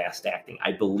more fast-acting.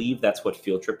 I believe that's what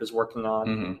Field Trip is working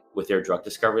on with their drug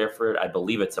discovery effort. I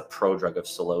believe it's a prodrug of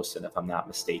psilocin, if I'm not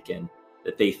mistaken,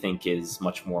 that they think is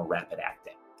much more rapid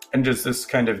acting. And does this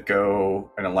kind of go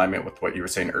in alignment with what you were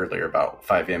saying earlier about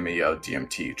 5-MeO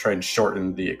DMT, try and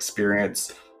shorten the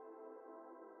experience?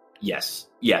 Yes.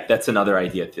 Yeah, that's another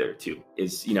idea there too,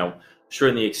 is,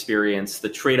 shorten the experience. The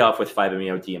trade-off with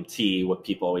 5-MeO DMT, what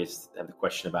people always have the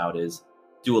question about is,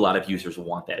 do a lot of users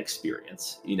want that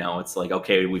experience? It's like,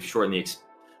 okay, we've shortened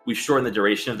the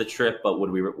duration of the trip, but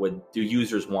do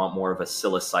users want more of a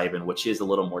psilocybin, which is a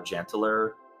little more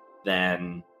gentler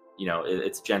than,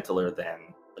 it's gentler than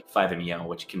like 5-MeO,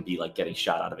 which can be like getting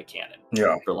shot out of a cannon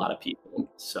for a lot of people.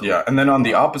 So and then on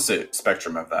the opposite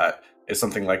spectrum of that is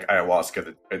something like ayahuasca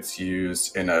that it's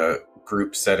used in a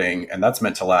group setting, and that's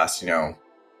meant to last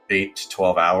 8 to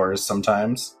 12 hours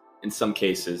sometimes. In some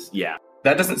cases, yeah.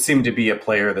 That doesn't seem to be a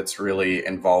player that's really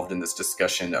involved in this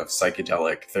discussion of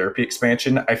psychedelic therapy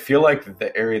expansion. I feel like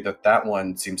the area that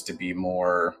one seems to be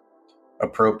more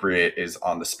appropriate is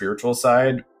on the spiritual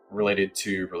side, related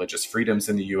to religious freedoms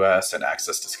in the US and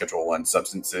access to Schedule I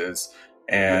substances.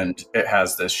 And it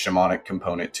has this shamanic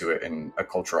component to it and a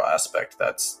cultural aspect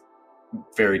that's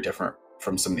very different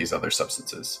from some of these other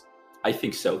substances. I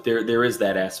think so. There is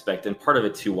that aspect. And part of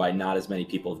it too, why not as many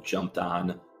people have jumped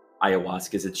on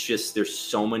ayahuasca is it's just, there's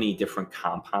so many different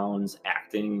compounds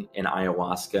acting in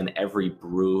ayahuasca, and every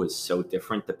brew is so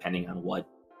different depending on what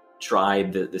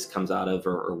tribe that this comes out of,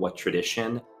 or what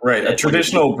tradition. Right. A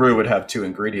traditional brew would have 2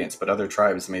 ingredients, but other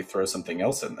tribes may throw something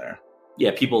else in there.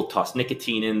 Yeah, people toss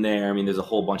nicotine in there. I mean, there's a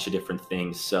whole bunch of different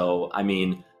things. So, I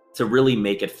mean, to really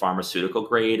make it pharmaceutical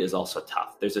grade is also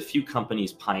tough. There's a few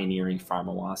companies pioneering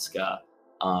pharmawaska.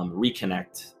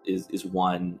 Reconnect is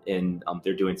one, and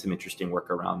they're doing some interesting work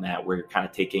around that, where you're kind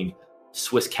of taking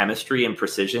Swiss chemistry and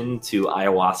precision to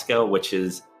ayahuasca, which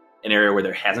is an area where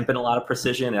there hasn't been a lot of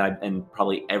precision, and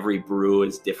probably every brew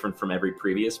is different from every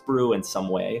previous brew in some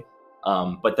way.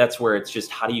 But that's where it's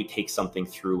just, how do you take something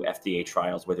through FDA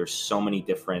trials where there's so many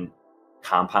different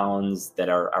compounds that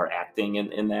are acting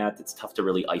in that? It's tough to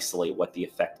really isolate what the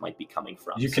effect might be coming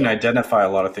from. You can identify a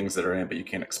lot of things that are in it, but you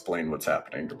can't explain what's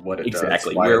happening, what it does,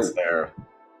 why it's there.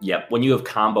 Yeah, when you have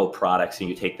combo products and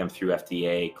you take them through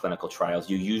FDA clinical trials,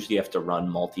 you usually have to run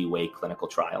multi-way clinical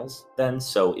trials then.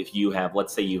 So if you have,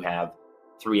 let's say you have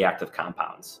 3 active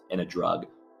compounds in a drug,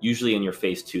 usually in your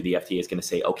phase 2, the FDA is going to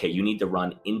say, okay, you need to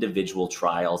run individual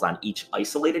trials on each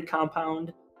isolated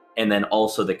compound and then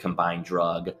also the combined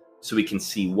drug, so we can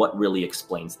see what really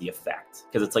explains the effect.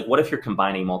 Because it's like, what if you're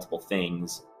combining multiple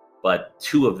things, but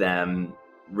 2 of them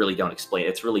really don't explain it?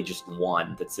 It's really just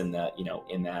one that's in the,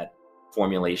 in that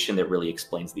formulation that really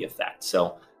explains the effect.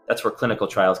 So that's where clinical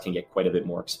trials can get quite a bit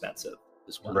more expensive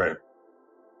as well. Right.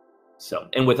 So,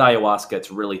 and with ayahuasca, it's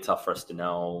really tough for us to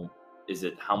know, is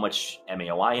it, how much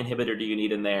MAOI inhibitor do you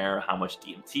need in there? How much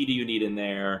DMT do you need in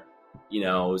there?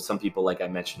 Some people, like I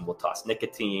mentioned, will toss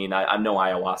nicotine. I'm no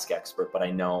ayahuasca expert, but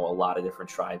I know a lot of different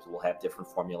tribes will have different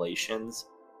formulations.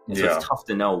 And so it's tough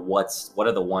to know what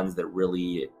are the ones that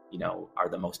really, are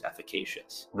the most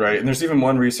efficacious. Right. And there's even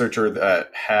one researcher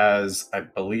that has, I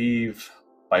believe,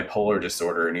 bipolar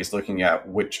disorder, and he's looking at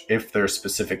if there's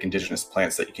specific indigenous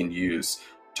plants that you can use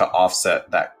to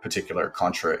offset that particular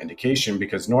contraindication,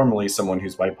 because normally someone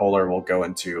who's bipolar will go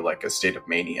into like a state of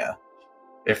mania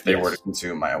if they were to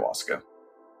consume ayahuasca.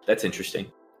 That's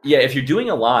interesting. Yeah, if you're doing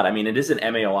a lot, I mean, it is an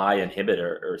MAOI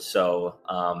inhibitor or so,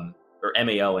 or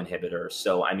MAO inhibitor.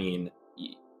 So, I mean,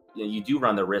 you do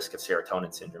run the risk of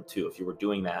serotonin syndrome too if you were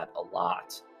doing that a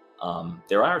lot.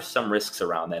 There are some risks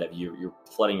around that if you're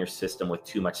flooding your system with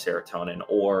too much serotonin,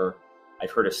 or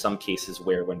I've heard of some cases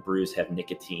where when brews have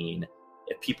nicotine,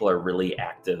 if people are really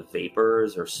active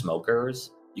vapors or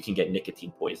smokers, you can get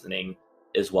nicotine poisoning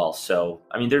as well. So,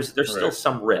 I mean, there's still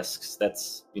some risks.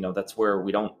 That's where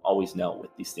we don't always know with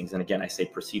these things. And again, I say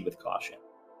proceed with caution.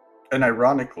 And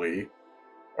ironically,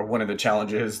 one of the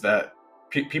challenges that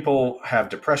people have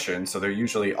depression, so they're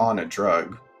usually on a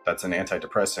drug that's an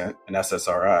antidepressant, an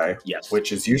SSRI,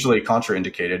 which is usually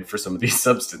contraindicated for some of these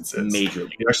substances.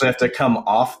 Majorly. You actually have to come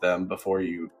off them before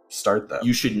you start them.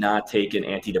 You should not take an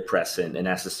antidepressant, an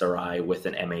SSRI, with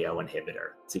an MAO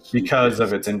inhibitor. Because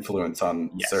of its influence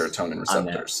on serotonin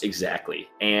receptors. Exactly.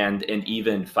 And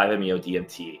even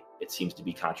 5-MeO-DMT, it seems to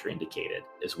be contraindicated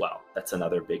as well. That's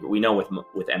another big, we know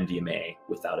with MDMA,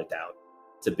 without a doubt,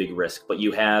 it's a big risk. But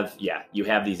you have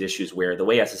these issues where the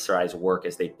way SSRIs work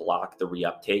is they block the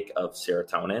reuptake of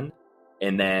serotonin,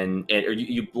 and then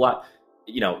you block,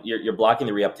 you're blocking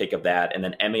the reuptake of that, and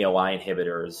then MAOI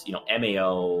inhibitors,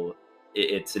 MAO,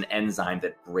 it's an enzyme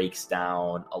that breaks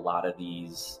down a lot of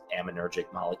these aminergic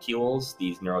molecules,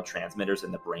 these neurotransmitters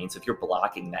in the brain. So if you're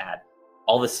blocking that,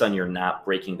 all of a sudden you're not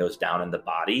breaking those down in the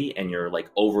body, and you're like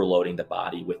overloading the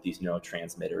body with these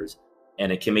neurotransmitters.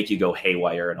 And it can make you go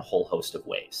haywire in a whole host of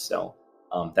ways. So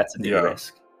that's a big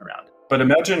risk around it. But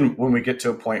imagine when we get to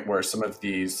a point where some of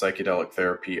these psychedelic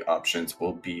therapy options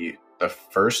will be the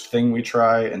first thing we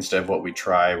try instead of what we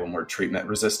try when we're treatment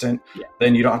resistant. Yeah.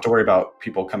 Then you don't have to worry about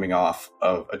people coming off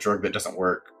of a drug that doesn't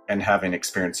work and having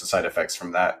experienced the side effects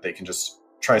from that. They can just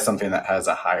try something that has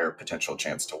a higher potential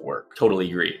chance to work. Totally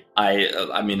agree.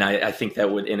 I mean, I think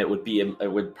that would, and it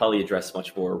would probably address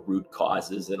much more root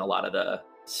causes and a lot of the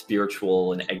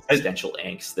spiritual and existential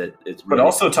angst that it's really. But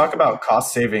also talk about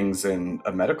cost savings in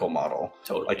a medical model.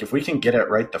 Totally. Like if we can get it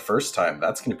right the first time,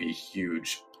 that's going to be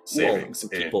huge savings.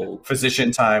 People,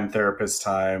 physician time, therapist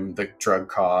time, the drug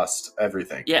cost,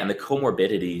 everything. Yeah, and the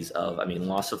comorbidities of,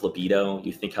 loss of libido.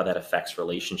 You think how that affects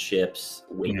relationships,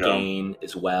 weight gain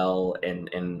as well, and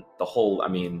the whole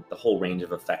range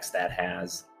of effects that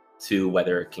has, to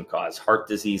whether it can cause heart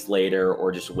disease later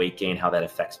or just weight gain, how that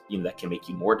affects, that can make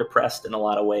you more depressed in a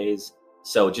lot of ways.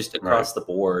 So just across the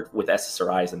board with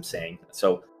SSRIs, I'm saying.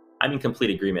 So I'm in complete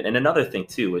agreement. And another thing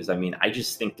too is, I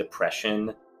just think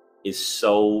depression is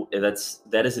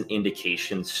that is an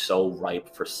indication so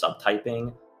ripe for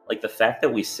subtyping. Like the fact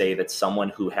that we say that someone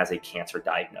who has a cancer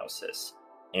diagnosis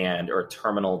or a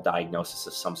terminal diagnosis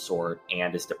of some sort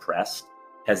and is depressed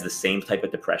has the same type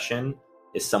of depression.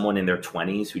 is someone in their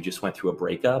 20s who just went through a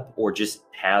breakup or just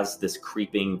has this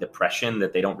creeping depression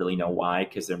that they don't really know why,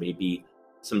 because there may be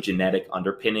some genetic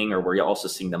underpinning, or where you're also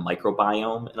seeing the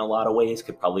microbiome in a lot of ways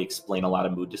could probably explain a lot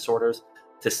of mood disorders.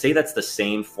 To say that's the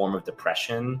same form of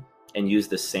depression and use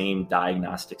the same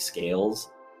diagnostic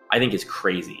scales, I think is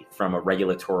crazy from a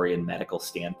regulatory and medical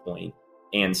standpoint.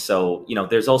 And so,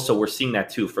 there's also, we're seeing that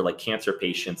too for like cancer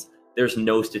patients. There's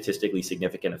no statistically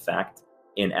significant effect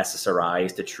in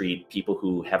SSRIs to treat people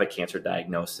who have a cancer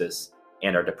diagnosis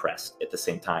and are depressed at the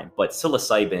same time. But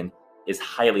psilocybin is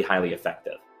highly, highly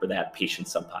effective for that patient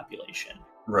subpopulation.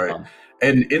 Right.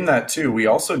 And in that too, we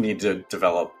also need to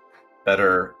develop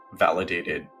better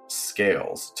validated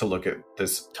scales to look at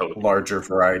this larger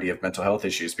variety of mental health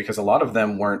issues, because a lot of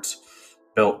them weren't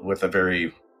built with a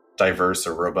very diverse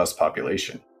or robust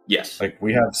population. Yes. Like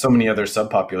we have so many other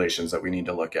subpopulations that we need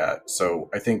to look at. So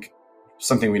I think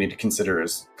something we need to consider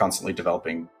is constantly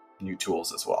developing new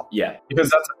tools as well. Yeah.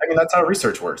 Because that's how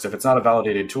research works. If it's not a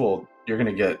validated tool, you're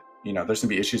going to get, there's going to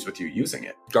be issues with you using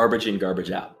it. Garbage in,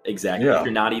 garbage out. Exactly. Yeah. If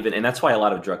you're not even, and that's why a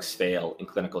lot of drugs fail in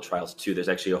clinical trials too. There's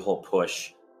actually a whole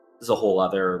push. There's a whole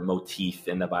other motif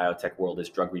in the biotech world is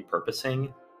drug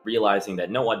repurposing, realizing that,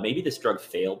 maybe this drug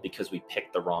failed because we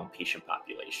picked the wrong patient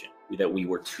population, that we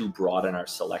were too broad in our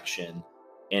selection.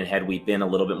 And had we been a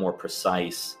little bit more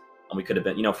precise, and we could have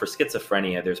been, for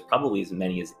schizophrenia, there's probably as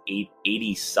many as 80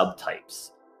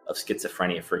 subtypes of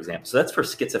schizophrenia, for example. So that's for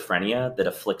schizophrenia that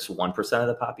afflicts 1% of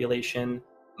the population.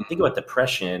 Mm-hmm. Think about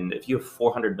depression. If you have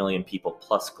 400 million people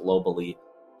plus globally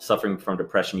suffering from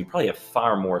depression, you probably have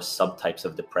far more subtypes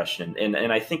of depression. And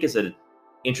I think as an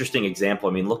interesting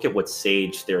example, look at what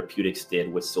Sage Therapeutics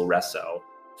did with Zulresso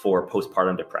for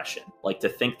postpartum depression. Like, to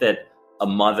think that a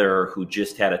mother who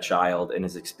just had a child and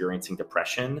is experiencing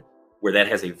depression, where that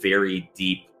has a very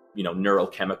deep,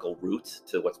 neurochemical root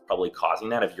to what's probably causing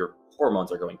that. If your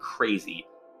hormones are going crazy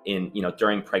in,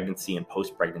 during pregnancy and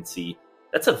post-pregnancy,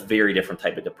 that's a very different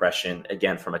type of depression.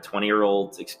 Again, from a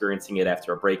 20-year-old experiencing it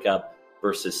after a breakup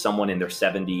versus someone in their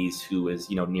 70s who is,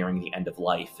 nearing the end of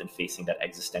life and facing that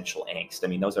existential angst.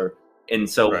 Those are, and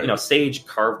so, right. Sage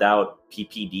carved out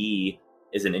PPD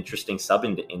as an interesting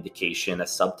sub-indication, a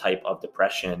subtype of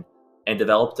depression, and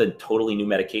developed a totally new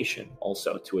medication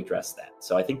also to address that.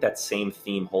 So I think that same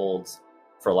theme holds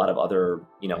for a lot of other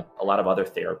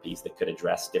therapies that could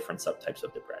address different subtypes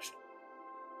of depression.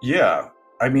 Yeah.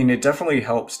 It definitely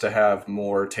helps to have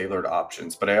more tailored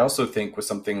options, but I also think with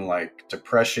something like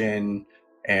depression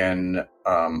and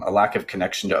a lack of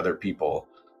connection to other people,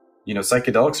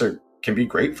 psychedelics can be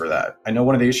great for that. I know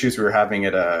one of the issues we were having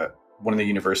at one of the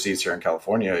universities here in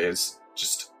California is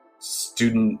just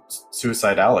student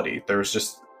suicidality.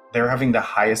 They're having the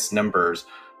highest numbers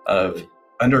of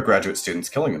undergraduate students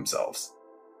killing themselves.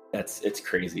 It's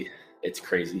crazy. It's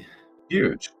crazy.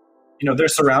 Huge. They're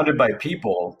surrounded by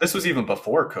people. This was even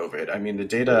before COVID. The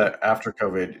data after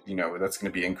COVID, that's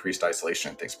going to be increased isolation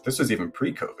and things. But this was even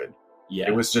pre-COVID. Yeah.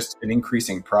 It was just an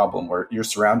increasing problem where you're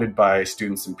surrounded by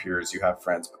students and peers, you have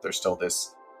friends, but there's still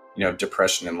this,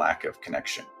 depression and lack of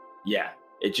connection. Yeah.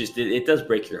 It does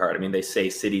break your heart. They say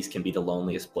cities can be the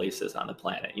loneliest places on the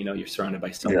planet. You're surrounded by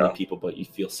so many people, but you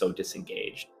feel so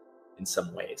disengaged in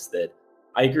some ways. That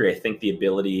I agree. I think the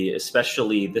ability,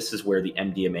 especially, this is where the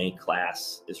MDMA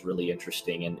class is really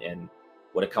interesting, and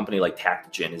what a company like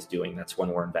Tactogen is doing. That's one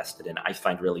we're invested in. I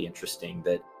find really interesting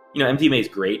that, MDMA is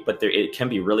great, but it can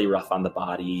be really rough on the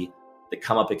body. The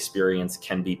come up experience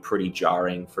can be pretty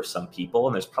jarring for some people.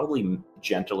 And there's probably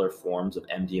gentler forms of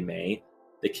MDMA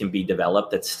that can be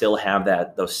developed that still have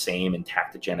those same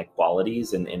entactogenic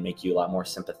qualities and make you a lot more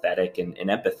sympathetic and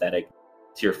empathetic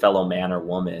to your fellow man or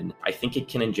woman. I think it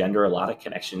can engender a lot of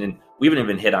connection. And we haven't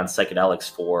even hit on psychedelics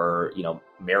for,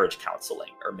 marriage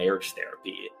counseling or marriage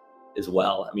therapy as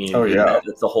well.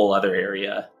 It's a whole other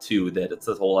area too, that it's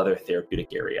a whole other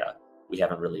therapeutic area we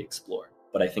haven't really explored,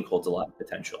 but I think holds a lot of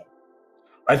potential.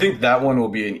 I think that one will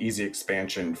be an easy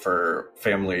expansion for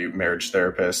family marriage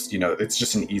therapists. It's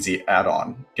just an easy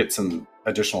add-on, get some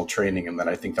additional training, and then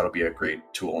I think that'll be a great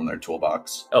tool in their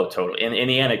toolbox. Oh, totally. And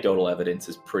the anecdotal evidence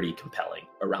is pretty compelling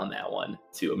around that one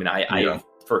too. I have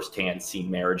firsthand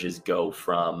seen marriages go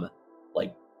from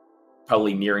like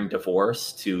probably nearing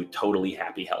divorce to totally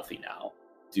happy, healthy now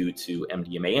due to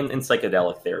MDMA and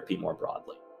psychedelic therapy more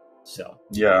broadly. So,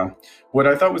 yeah, what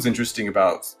I thought was interesting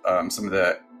about some of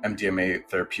the MDMA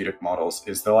therapeutic models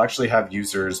is they'll actually have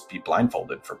users be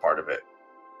blindfolded for part of it.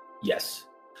 Yes.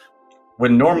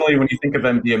 When you think of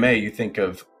MDMA, you think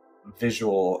of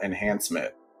visual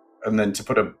enhancement. And then to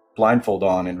put a blindfold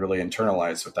on and really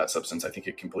internalize with that substance, I think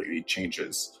it completely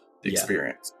changes the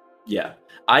experience. Yeah.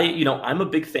 I'm a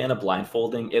big fan of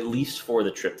blindfolding, at least for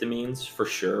the tryptamines, for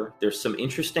sure. There's some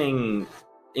interesting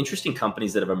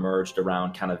companies that have emerged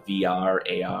around kind of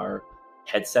VR, AR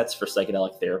headsets for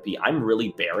psychedelic therapy. I'm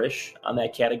really bearish on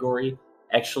that category.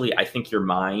 Actually, I think your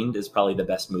mind is probably the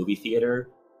best movie theater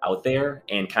out there,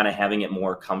 and kind of having it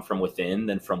more come from within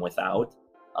than from without.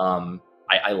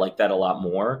 I like that a lot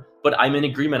more. But I'm in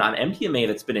agreement on MDMA.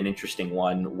 That's been an interesting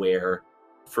one where,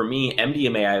 for me,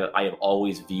 MDMA I have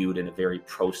always viewed in a very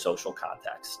pro-social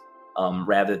context,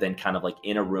 rather than kind of like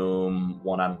in a room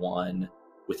one-on-one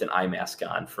with an eye mask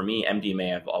on. For me,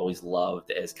 MDMA I've always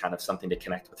loved as kind of something to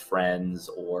connect with friends,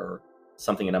 or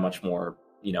something in a much more,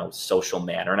 social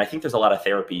manner. And I think there's a lot of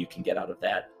therapy you can get out of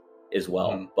that as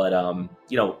well. Mhm. But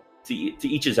to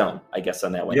each his own, I guess,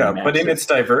 on that one. Yeah, but in its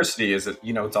diversity,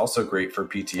 it's also great for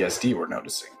PTSD. We're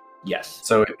noticing. Yes.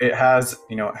 So it has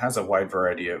a wide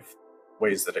variety of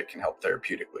ways that it can help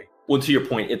therapeutically. Well, to your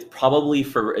point, it's probably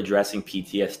for addressing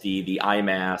PTSD, the eye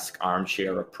mask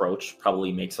armchair approach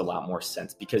probably makes a lot more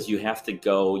sense, because you have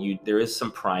to there is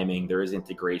some priming, there is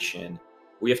integration.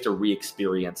 We have to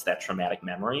re-experience that traumatic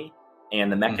memory. And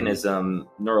the mechanism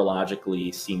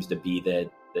neurologically seems to be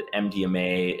that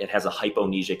MDMA, it has a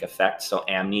hyponesic effect. So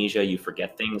amnesia, you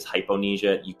forget things.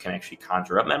 Hyponesia, you can actually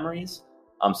conjure up memories.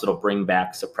 So it'll bring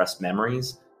back suppressed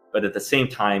memories, but at the same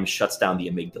time shuts down the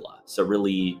amygdala. So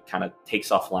really kind of takes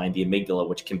offline the amygdala,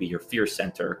 which can be your fear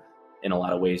center in a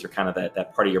lot of ways, or kind of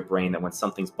that part of your brain that when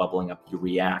something's bubbling up, you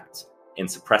react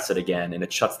and suppress it again, and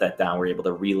it shuts that down. We're able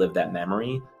to relive that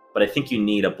memory. But I think you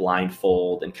need a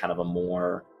blindfold and kind of a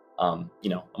more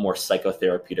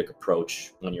psychotherapeutic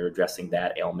approach when you're addressing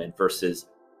that ailment versus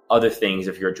other things.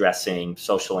 If you're addressing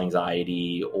social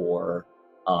anxiety or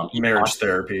marriage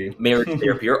therapy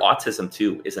or autism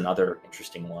too is another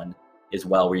interesting one as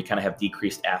well, where you kind of have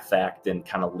decreased affect and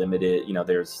kind of limited,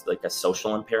 there's like a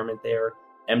social impairment there.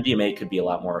 MDMA could be a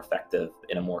lot more effective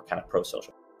in a more kind of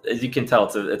pro-social. As you can tell,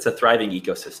 it's a thriving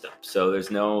ecosystem. So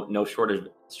there's no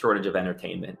shortage of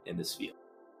entertainment in this field.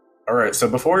 All right. So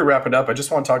before we wrap it up, I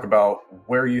just want to talk about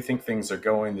where you think things are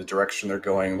going, the direction they're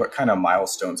going. What kind of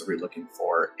milestones are we looking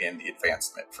for in the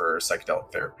advancement for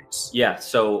psychedelic therapies? Yeah.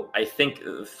 So I think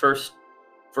first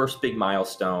big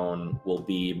milestone will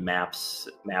be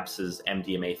MAPS's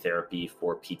MDMA therapy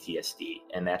for PTSD,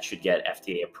 and that should get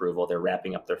FDA approval. They're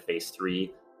wrapping up their phase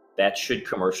 3. That should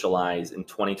commercialize in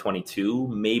 2022,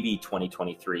 maybe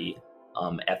 2023.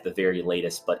 At the very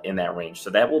latest, but in that range. So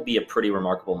that will be a pretty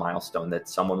remarkable milestone, that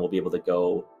someone will be able to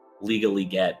go legally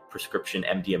get prescription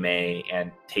MDMA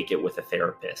and take it with a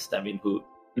therapist. I mean,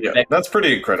 that's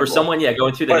pretty incredible. For someone,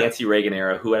 going through the Nancy Reagan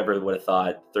era, whoever would have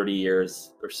thought 30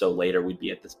 years or so later we'd be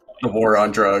at this point. The war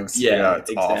on drugs. Yeah, it's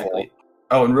exactly. Awful.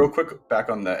 Oh, and real quick, back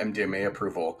on the MDMA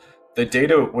approval, the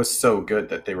data was so good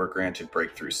that they were granted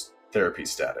breakthrough therapy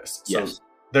status. So yes.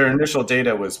 Their initial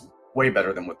data was way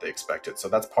better than what they expected. So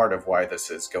that's part of why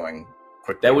this is going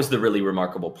quickly. That was the really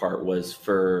remarkable part, was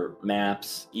for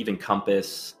MAPS, even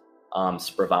Compass,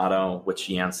 Spravato, which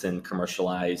Janssen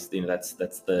commercialized. That's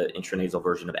the intranasal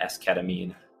version of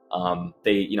S-ketamine.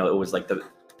 It was like the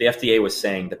FDA was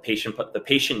saying the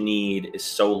patient need is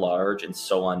so large and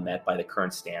so unmet by the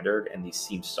current standard, and these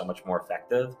seem so much more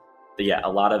effective. But a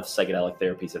lot of psychedelic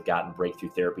therapies have gotten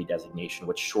breakthrough therapy designation,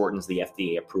 which shortens the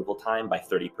FDA approval time by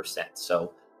 30%.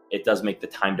 So it does make the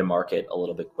time to market a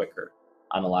little bit quicker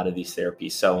on a lot of these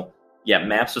therapies. So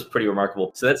MAPS was pretty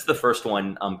remarkable. So that's the first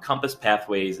one. Compass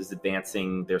Pathways is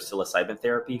advancing their psilocybin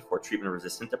therapy for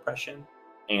treatment-resistant depression,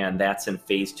 and that's in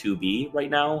phase 2B right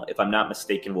now. If I'm not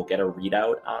mistaken, we'll get a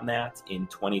readout on that in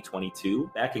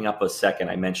 2022. Backing up a second,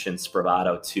 I mentioned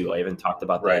Spravato too. I haven't talked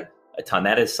about that a ton.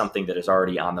 That is something that is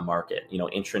already on the market.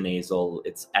 Intranasal,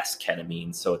 it's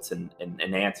S-ketamine, so it's an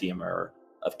enantiomer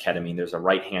of ketamine. There's a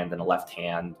right hand and a left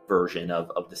hand version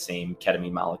of the same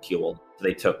ketamine molecule. So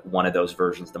they took one of those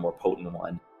versions, the more potent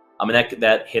one.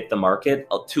 That hit the market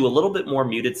to a little bit more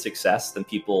muted success than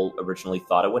people originally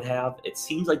thought it would have. It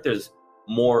seems like there's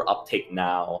more uptake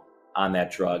now on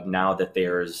that drug, now that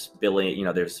there's billing,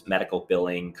 there's medical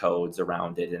billing codes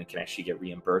around it, and it can actually get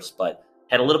reimbursed, but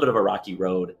had a little bit of a rocky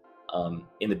road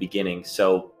in the beginning.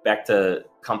 So back to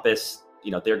Compass,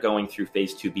 they're going through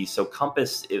phase 2B. So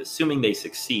Compass, assuming they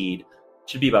succeed,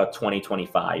 should be about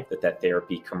 2025 that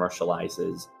therapy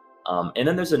commercializes. And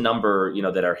then there's a number,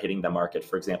 that are hitting the market.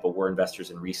 For example, we're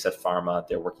investors in Reset Pharma.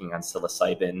 They're working on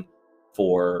psilocybin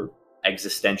for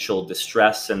existential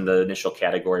distress, and the initial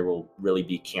category will really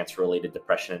be cancer-related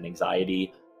depression and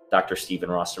anxiety. Dr.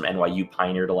 Stephen Ross from NYU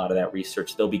pioneered a lot of that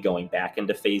research. They'll be going back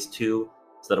into phase 2.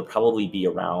 So that'll probably be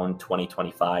around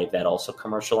 2025 that also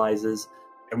commercializes.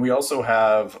 And we also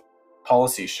have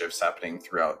policy shifts happening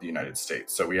throughout the United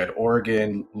States. So we had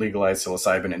Oregon legalize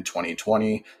psilocybin in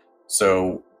 2020.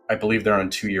 So I believe they're on a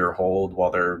 2-year hold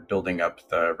while they're building up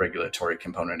the regulatory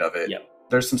component of it. Yep.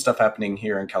 There's some stuff happening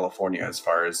here in California as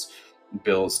far as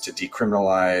bills to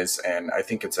decriminalize, and I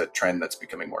think it's a trend that's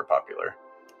becoming more popular.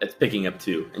 It's picking up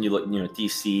too. And you look,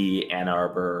 DC, Ann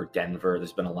Arbor, Denver,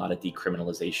 there's been a lot of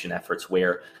decriminalization efforts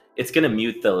where it's going to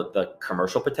mute the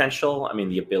commercial potential. I mean,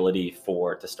 the ability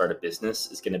to start a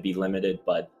business is going to be limited,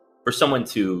 but for someone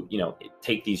to,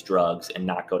 take these drugs and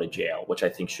not go to jail, which I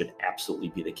think should absolutely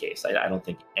be the case. I don't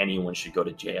think anyone should go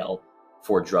to jail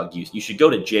for drug use. You should go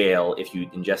to jail if you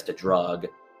ingest a drug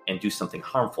and do something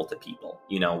harmful to people,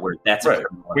 where that's right.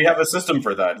 We have a system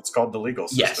for that. It's called the legal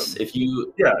system.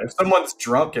 Yes. If someone's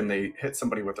drunk and they hit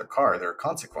somebody with their car, there are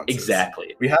consequences.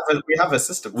 Exactly. We have a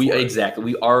system for it. Exactly.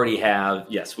 We already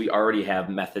have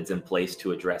methods in place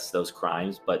to address those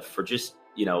crimes, but for just,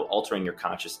 altering your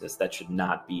consciousness, that should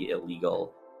not be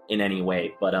illegal in any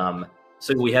way. But,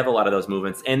 so we have a lot of those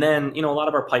movements. And then, a lot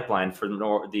of our pipeline for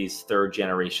these 3rd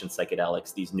generation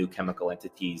psychedelics, these new chemical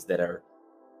entities that are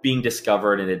being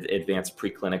discovered and advanced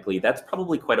preclinically, that's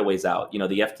probably quite a ways out. The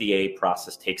FDA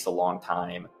process takes a long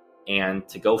time. And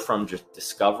to go from just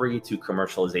discovery to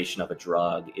commercialization of a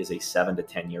drug is a 7 to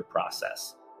 10 year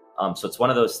process. So it's one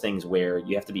of those things where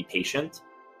you have to be patient.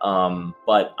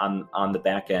 But on the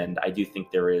back end, I do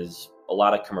think there is a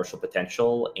lot of commercial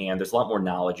potential, and there's a lot more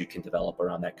knowledge you can develop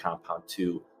around that compound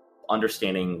too.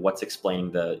 Understanding what's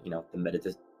explaining the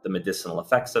medicinal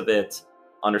effects of it,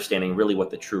 understanding really what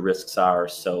the true risks are.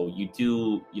 So you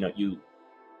do, you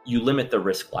limit the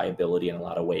risk liability in a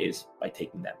lot of ways by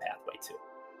taking that pathway too.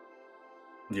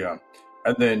 Yeah.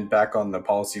 And then back on the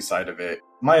policy side of it,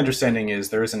 my understanding is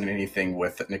there isn't anything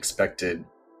with an expected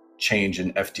change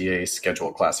in FDA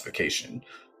schedule classification.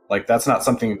 Like, that's not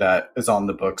something that is on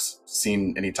the books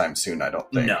seen anytime soon, I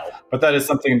don't think. No. But that is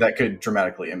something that could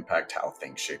dramatically impact how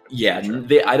things shape.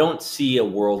 I don't see a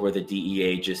world where the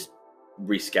DEA just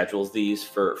reschedules these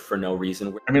for no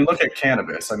reason. I mean, look at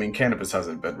cannabis. I mean, cannabis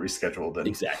hasn't been rescheduled.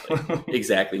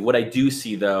 Exactly. What I do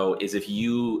see, though, is if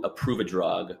you approve a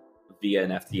drug via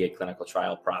an FDA clinical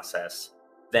trial process,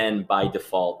 then by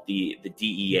default, the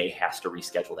DEA has to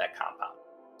reschedule that compound.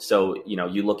 So,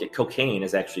 you look at cocaine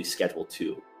is actually Schedule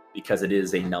 2 because it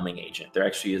is a numbing agent. There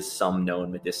actually is some known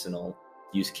medicinal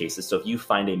use cases. So if you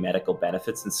find a medical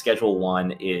benefits, and Schedule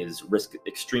 1 is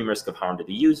extreme risk of harm to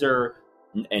the user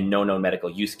and no known medical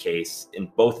use case,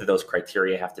 and both of those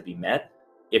criteria have to be met.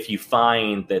 If you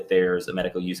find that there's a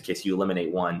medical use case, you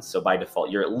eliminate one. So by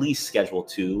default, you're at least Schedule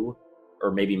 2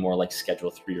 or maybe more like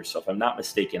Schedule 3 or so. If I'm not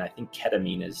mistaken, I think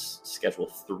ketamine is Schedule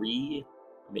 3,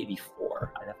 maybe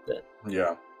 4. I'd have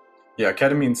to... Yeah,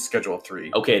 ketamine's Schedule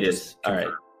 3. Okay, it is. All right.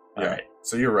 All right.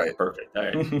 So you're right. Perfect. All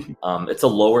right. It's a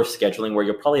lower scheduling where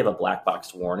you'll probably have a black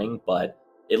box warning, but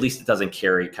at least it doesn't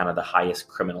carry kind of the highest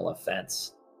criminal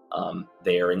offense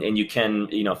there. And you can,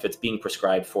 if it's being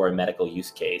prescribed for a medical use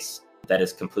case, that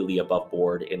is completely above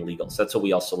board and legal. So that's what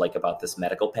we also like about this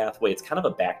medical pathway. It's kind of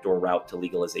a backdoor route to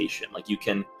legalization. Like, you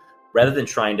can, rather than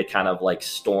trying to kind of like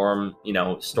storm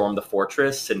the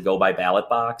fortress and go by ballot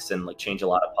box and like change a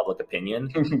lot of public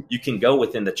opinion, you can go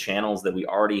within the channels that we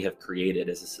already have created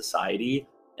as a society.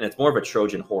 And it's more of a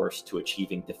Trojan horse to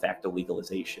achieving de facto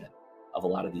legalization of a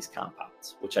lot of these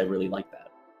compounds, which I really like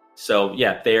that. So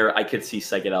yeah, I could see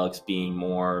psychedelics being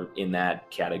more in that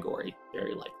category,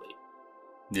 very likely.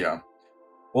 Yeah.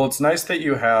 Well, it's nice that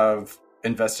you have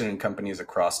invested in companies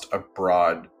across a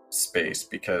broad space,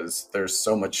 because there's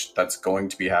so much that's going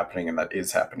to be happening and that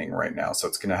is happening right now. So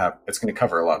it's going to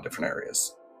cover a lot of different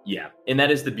areas. Yeah. And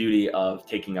that is the beauty of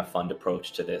taking a fund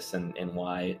approach to this, and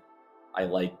why I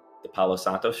like the Palo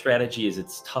Santo strategy is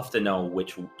it's tough to know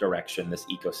which direction this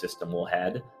ecosystem will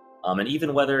head. And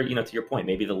even whether, to your point,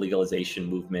 maybe the legalization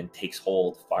movement takes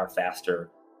hold far faster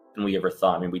than we ever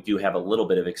thought. I mean, we do have a little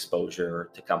bit of exposure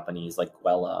to companies like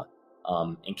Guella,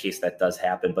 in case that does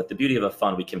happen. But the beauty of a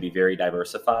fund, we can be very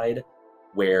diversified,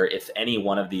 where if any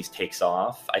one of these takes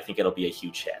off, I think it'll be a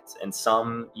huge hit. And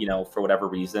some, for whatever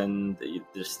reason,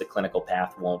 just the clinical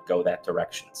path won't go that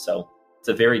direction. So it's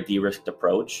a very de-risked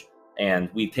approach. And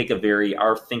we take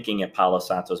our thinking at Palo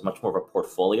Santo is much more of a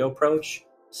portfolio approach.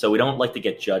 So we don't like to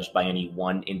get judged by any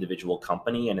one individual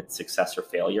company and its success or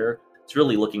failure. It's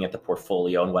really looking at the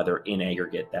portfolio and whether in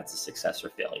aggregate that's a success or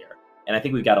failure. And I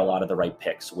think we've got a lot of the right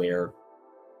picks where,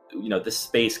 this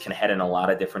space can head in a lot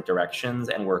of different directions,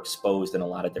 and we're exposed in a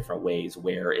lot of different ways,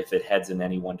 where if it heads in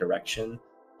any one direction,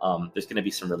 there's going to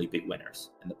be some really big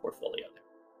winners in the portfolio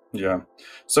there. Yeah.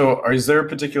 So is there a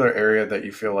particular area that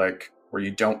you feel like where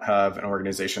you don't have an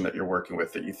organization that you're working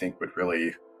with that you think would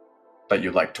really that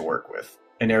you'd like to work with?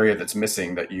 An area that's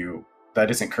missing that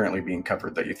isn't currently being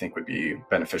covered that you think would be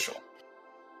beneficial?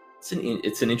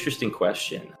 It's an interesting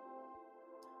question.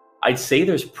 I'd say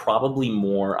there's probably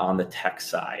more on the tech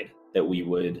side that we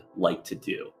would like to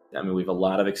do. I mean, we have a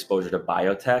lot of exposure to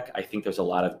biotech. I think there's a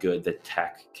lot of good that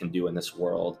tech can do in this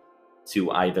world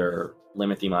to either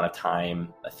limit the amount of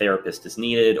time a therapist is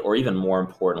needed, or even more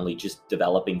importantly, just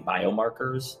developing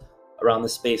biomarkers around the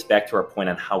space. Back to our point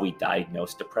on how we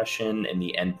diagnose depression and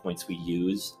the endpoints we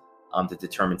use to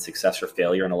determine success or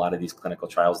failure in a lot of these clinical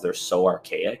trials, they're so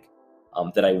archaic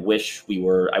that I wish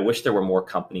there were more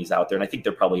companies out there, and I think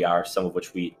there probably are, some of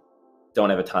which we don't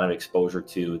have a ton of exposure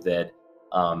to, that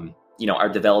are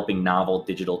developing novel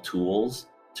digital tools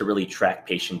to really track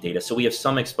patient data. So we have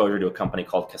some exposure to a company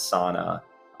called Kasana,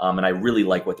 and I really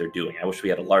like what they're doing. I wish we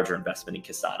had a larger investment in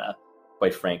Kasana,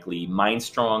 quite frankly.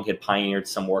 Mindstrong had pioneered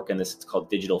some work in this. It's called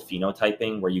digital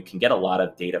phenotyping, where you can get a lot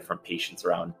of data from patients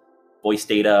around voice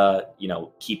data,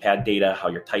 keypad data, how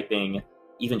you're typing,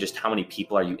 even just how many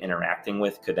people are you interacting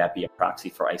with. Could that be a proxy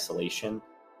for isolation?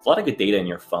 There's a lot of good data in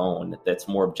your phone that's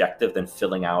more objective than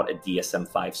filling out a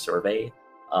DSM-5 survey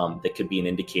that could be an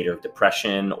indicator of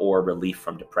depression or relief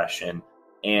from depression.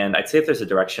 And I'd say if there's a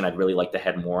direction I'd really like to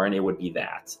head more in, it would be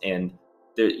that. And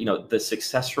the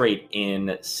success rate in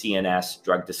CNS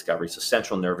drug discovery, so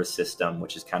central nervous system,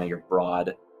 which is kind of your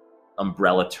broad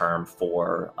umbrella term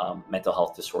for mental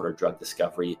health disorder drug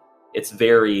discovery,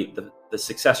 the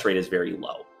success rate is very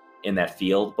low in that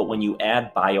field. But when you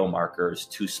add biomarkers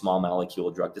to small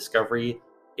molecule drug discovery,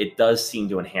 it does seem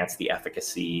to enhance the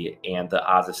efficacy and the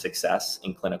odds of success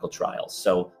in clinical trials.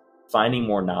 So finding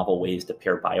more novel ways to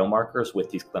pair biomarkers with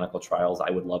these clinical trials,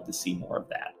 I would love to see more of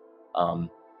that.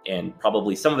 And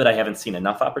probably some of it, I haven't seen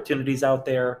enough opportunities out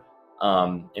there.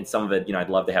 And some of it, I'd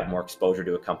love to have more exposure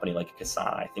to a company like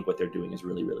Kasana. I think what they're doing is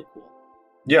really, really cool.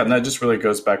 Yeah, and that just really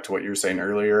goes back to what you were saying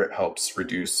earlier. It helps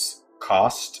reduce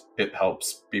cost. It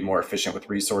helps be more efficient with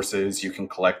resources. You can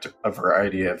collect a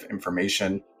variety of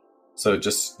information. So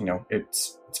just,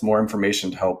 it's more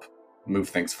information to help move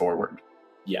things forward.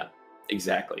 Yeah,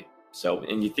 exactly. So,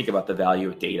 and you think about the value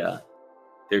of data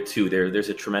there too. There's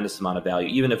a tremendous amount of value,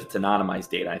 even if it's anonymized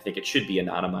data. I think it should be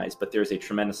anonymized, but there's a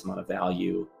tremendous amount of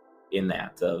value in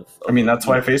that. That's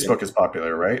why Facebook is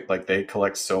popular, right? Like, they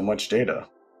collect so much data.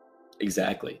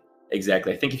 Exactly.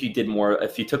 I think if you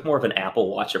took more of an Apple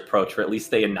Watch approach, or at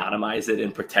least they anonymize it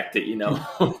and protect it,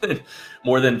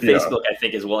 more than Facebook, I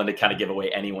think, is willing to kind of give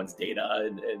away anyone's data.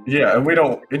 And you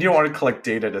don't want to collect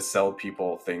data to sell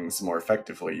people things more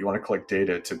effectively. You want to collect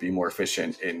data to be more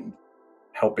efficient in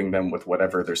helping them with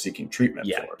whatever they're seeking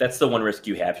treatment for. That's the one risk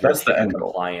you have here. That's the end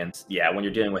goal. Compliance. Yeah, when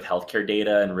you're dealing with healthcare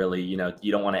data, and really, you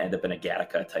don't want to end up in a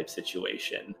Gattaca type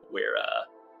situation where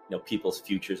people's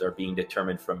futures are being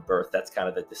determined from birth. That's kind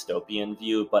of the dystopian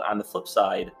view. But on the flip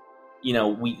side,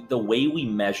 the way we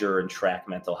measure and track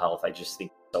mental health, I just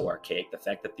think is so archaic. The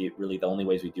fact that the only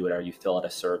ways we do it are you fill out a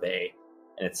survey,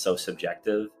 and it's so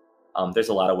subjective. There's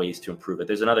a lot of ways to improve it.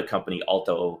 There's another company,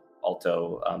 Alto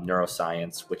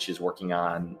Neuroscience, which is working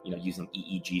on using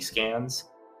EEG scans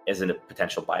as a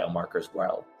potential biomarker as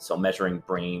well. So measuring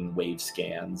brain wave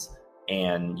scans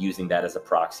and using that as a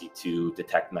proxy to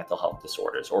detect mental health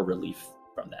disorders or relief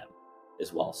from them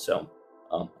as well. So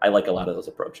I like a lot of those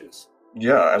approaches.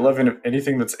 Yeah, I love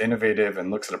anything that's innovative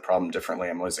and looks at a problem differently.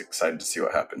 I'm always excited to see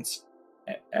what happens.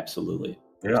 Absolutely.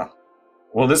 Yeah.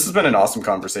 Well, this has been an awesome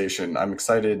conversation. I'm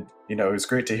excited. It was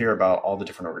great to hear about all the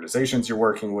different organizations you're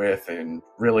working with and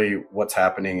really what's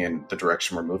happening and the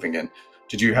direction we're moving in.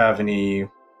 Did you have any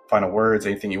final words,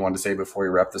 anything you wanted to say before we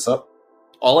wrap this up?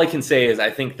 All I can say is I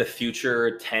think the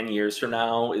future 10 years from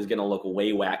now is going to look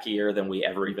way wackier than we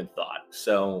ever even thought.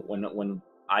 So when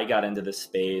I got into this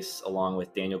space, along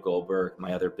with Daniel Goldberg,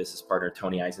 my other business partner,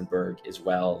 Tony Eisenberg, as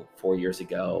well, 4 years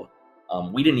ago,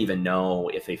 we didn't even know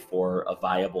if a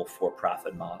viable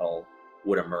for-profit model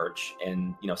would emerge.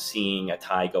 And seeing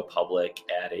Atai go public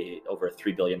at over a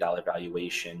 $3 billion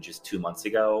valuation just 2 months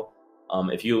ago,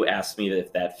 if you asked me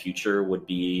if that future would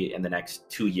be in the next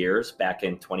 2 years, back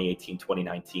in 2018,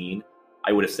 2019,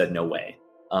 I would have said no way.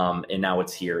 And now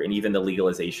it's here. And even the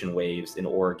legalization waves in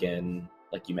Oregon,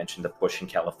 like you mentioned, the push in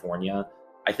California,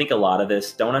 I think a lot of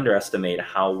this, don't underestimate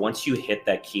how once you hit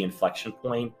that key inflection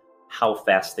point, how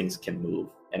fast things can move.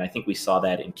 And I think we saw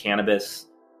that in cannabis.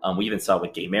 We even saw it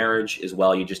with gay marriage as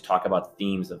well. You just talk about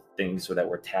themes of things that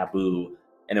were taboo,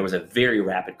 and there was a very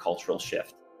rapid cultural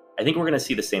shift. I think we're going to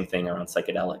see the same thing around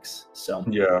psychedelics. So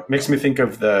yeah, makes me think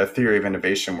of the theory of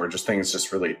innovation where just things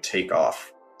just really take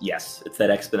off. Yes, it's that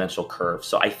exponential curve.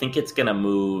 So I think it's going to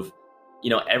move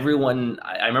everyone,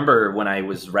 I remember when I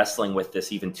was wrestling with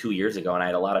this even 2 years ago, and I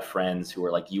had a lot of friends who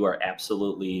were like, you are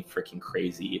absolutely freaking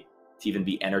crazy to even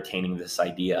be entertaining this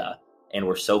idea. And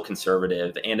we're so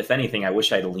conservative. And if anything, I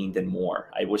wish I'd leaned in more.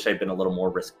 I wish I'd been a little more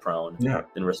risk prone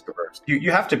than risk averse.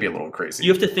 You have to be a little crazy.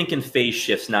 You have to think in phase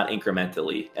shifts, not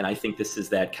incrementally. And I think this is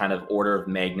that kind of order of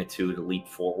magnitude leap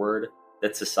forward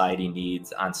that society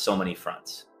needs on so many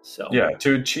fronts. So yeah,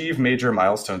 to achieve major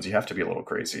milestones, you have to be a little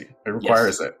crazy. It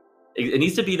requires it. It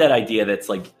needs to be that idea that's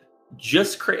like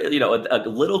just crazy, a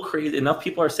little crazy. Enough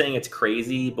people are saying it's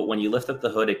crazy, but when you lift up the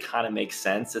hood, it kind of makes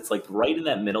sense. It's like right in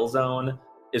that middle zone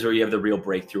is where you have the real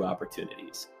breakthrough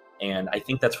opportunities. And I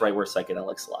think that's right where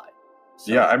psychedelics lie.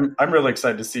 So, yeah, I'm really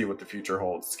excited to see what the future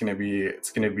holds. It's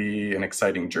gonna be an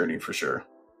exciting journey for sure.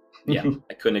 Yeah,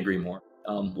 I couldn't agree more.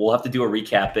 We'll have to do a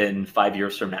recap in 5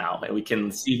 years from now, and we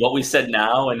can see what we said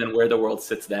now and then where the world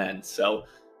sits then. So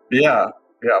yeah,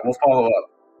 we'll follow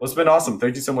up. Well, it's been awesome.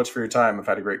 Thank you so much for your time. I've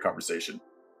had a great conversation.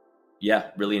 Yeah,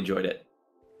 really enjoyed it.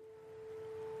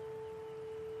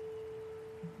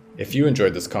 If you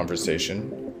enjoyed this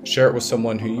conversation, share it with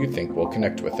someone who you think will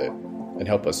connect with it and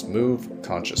help us move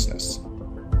consciousness.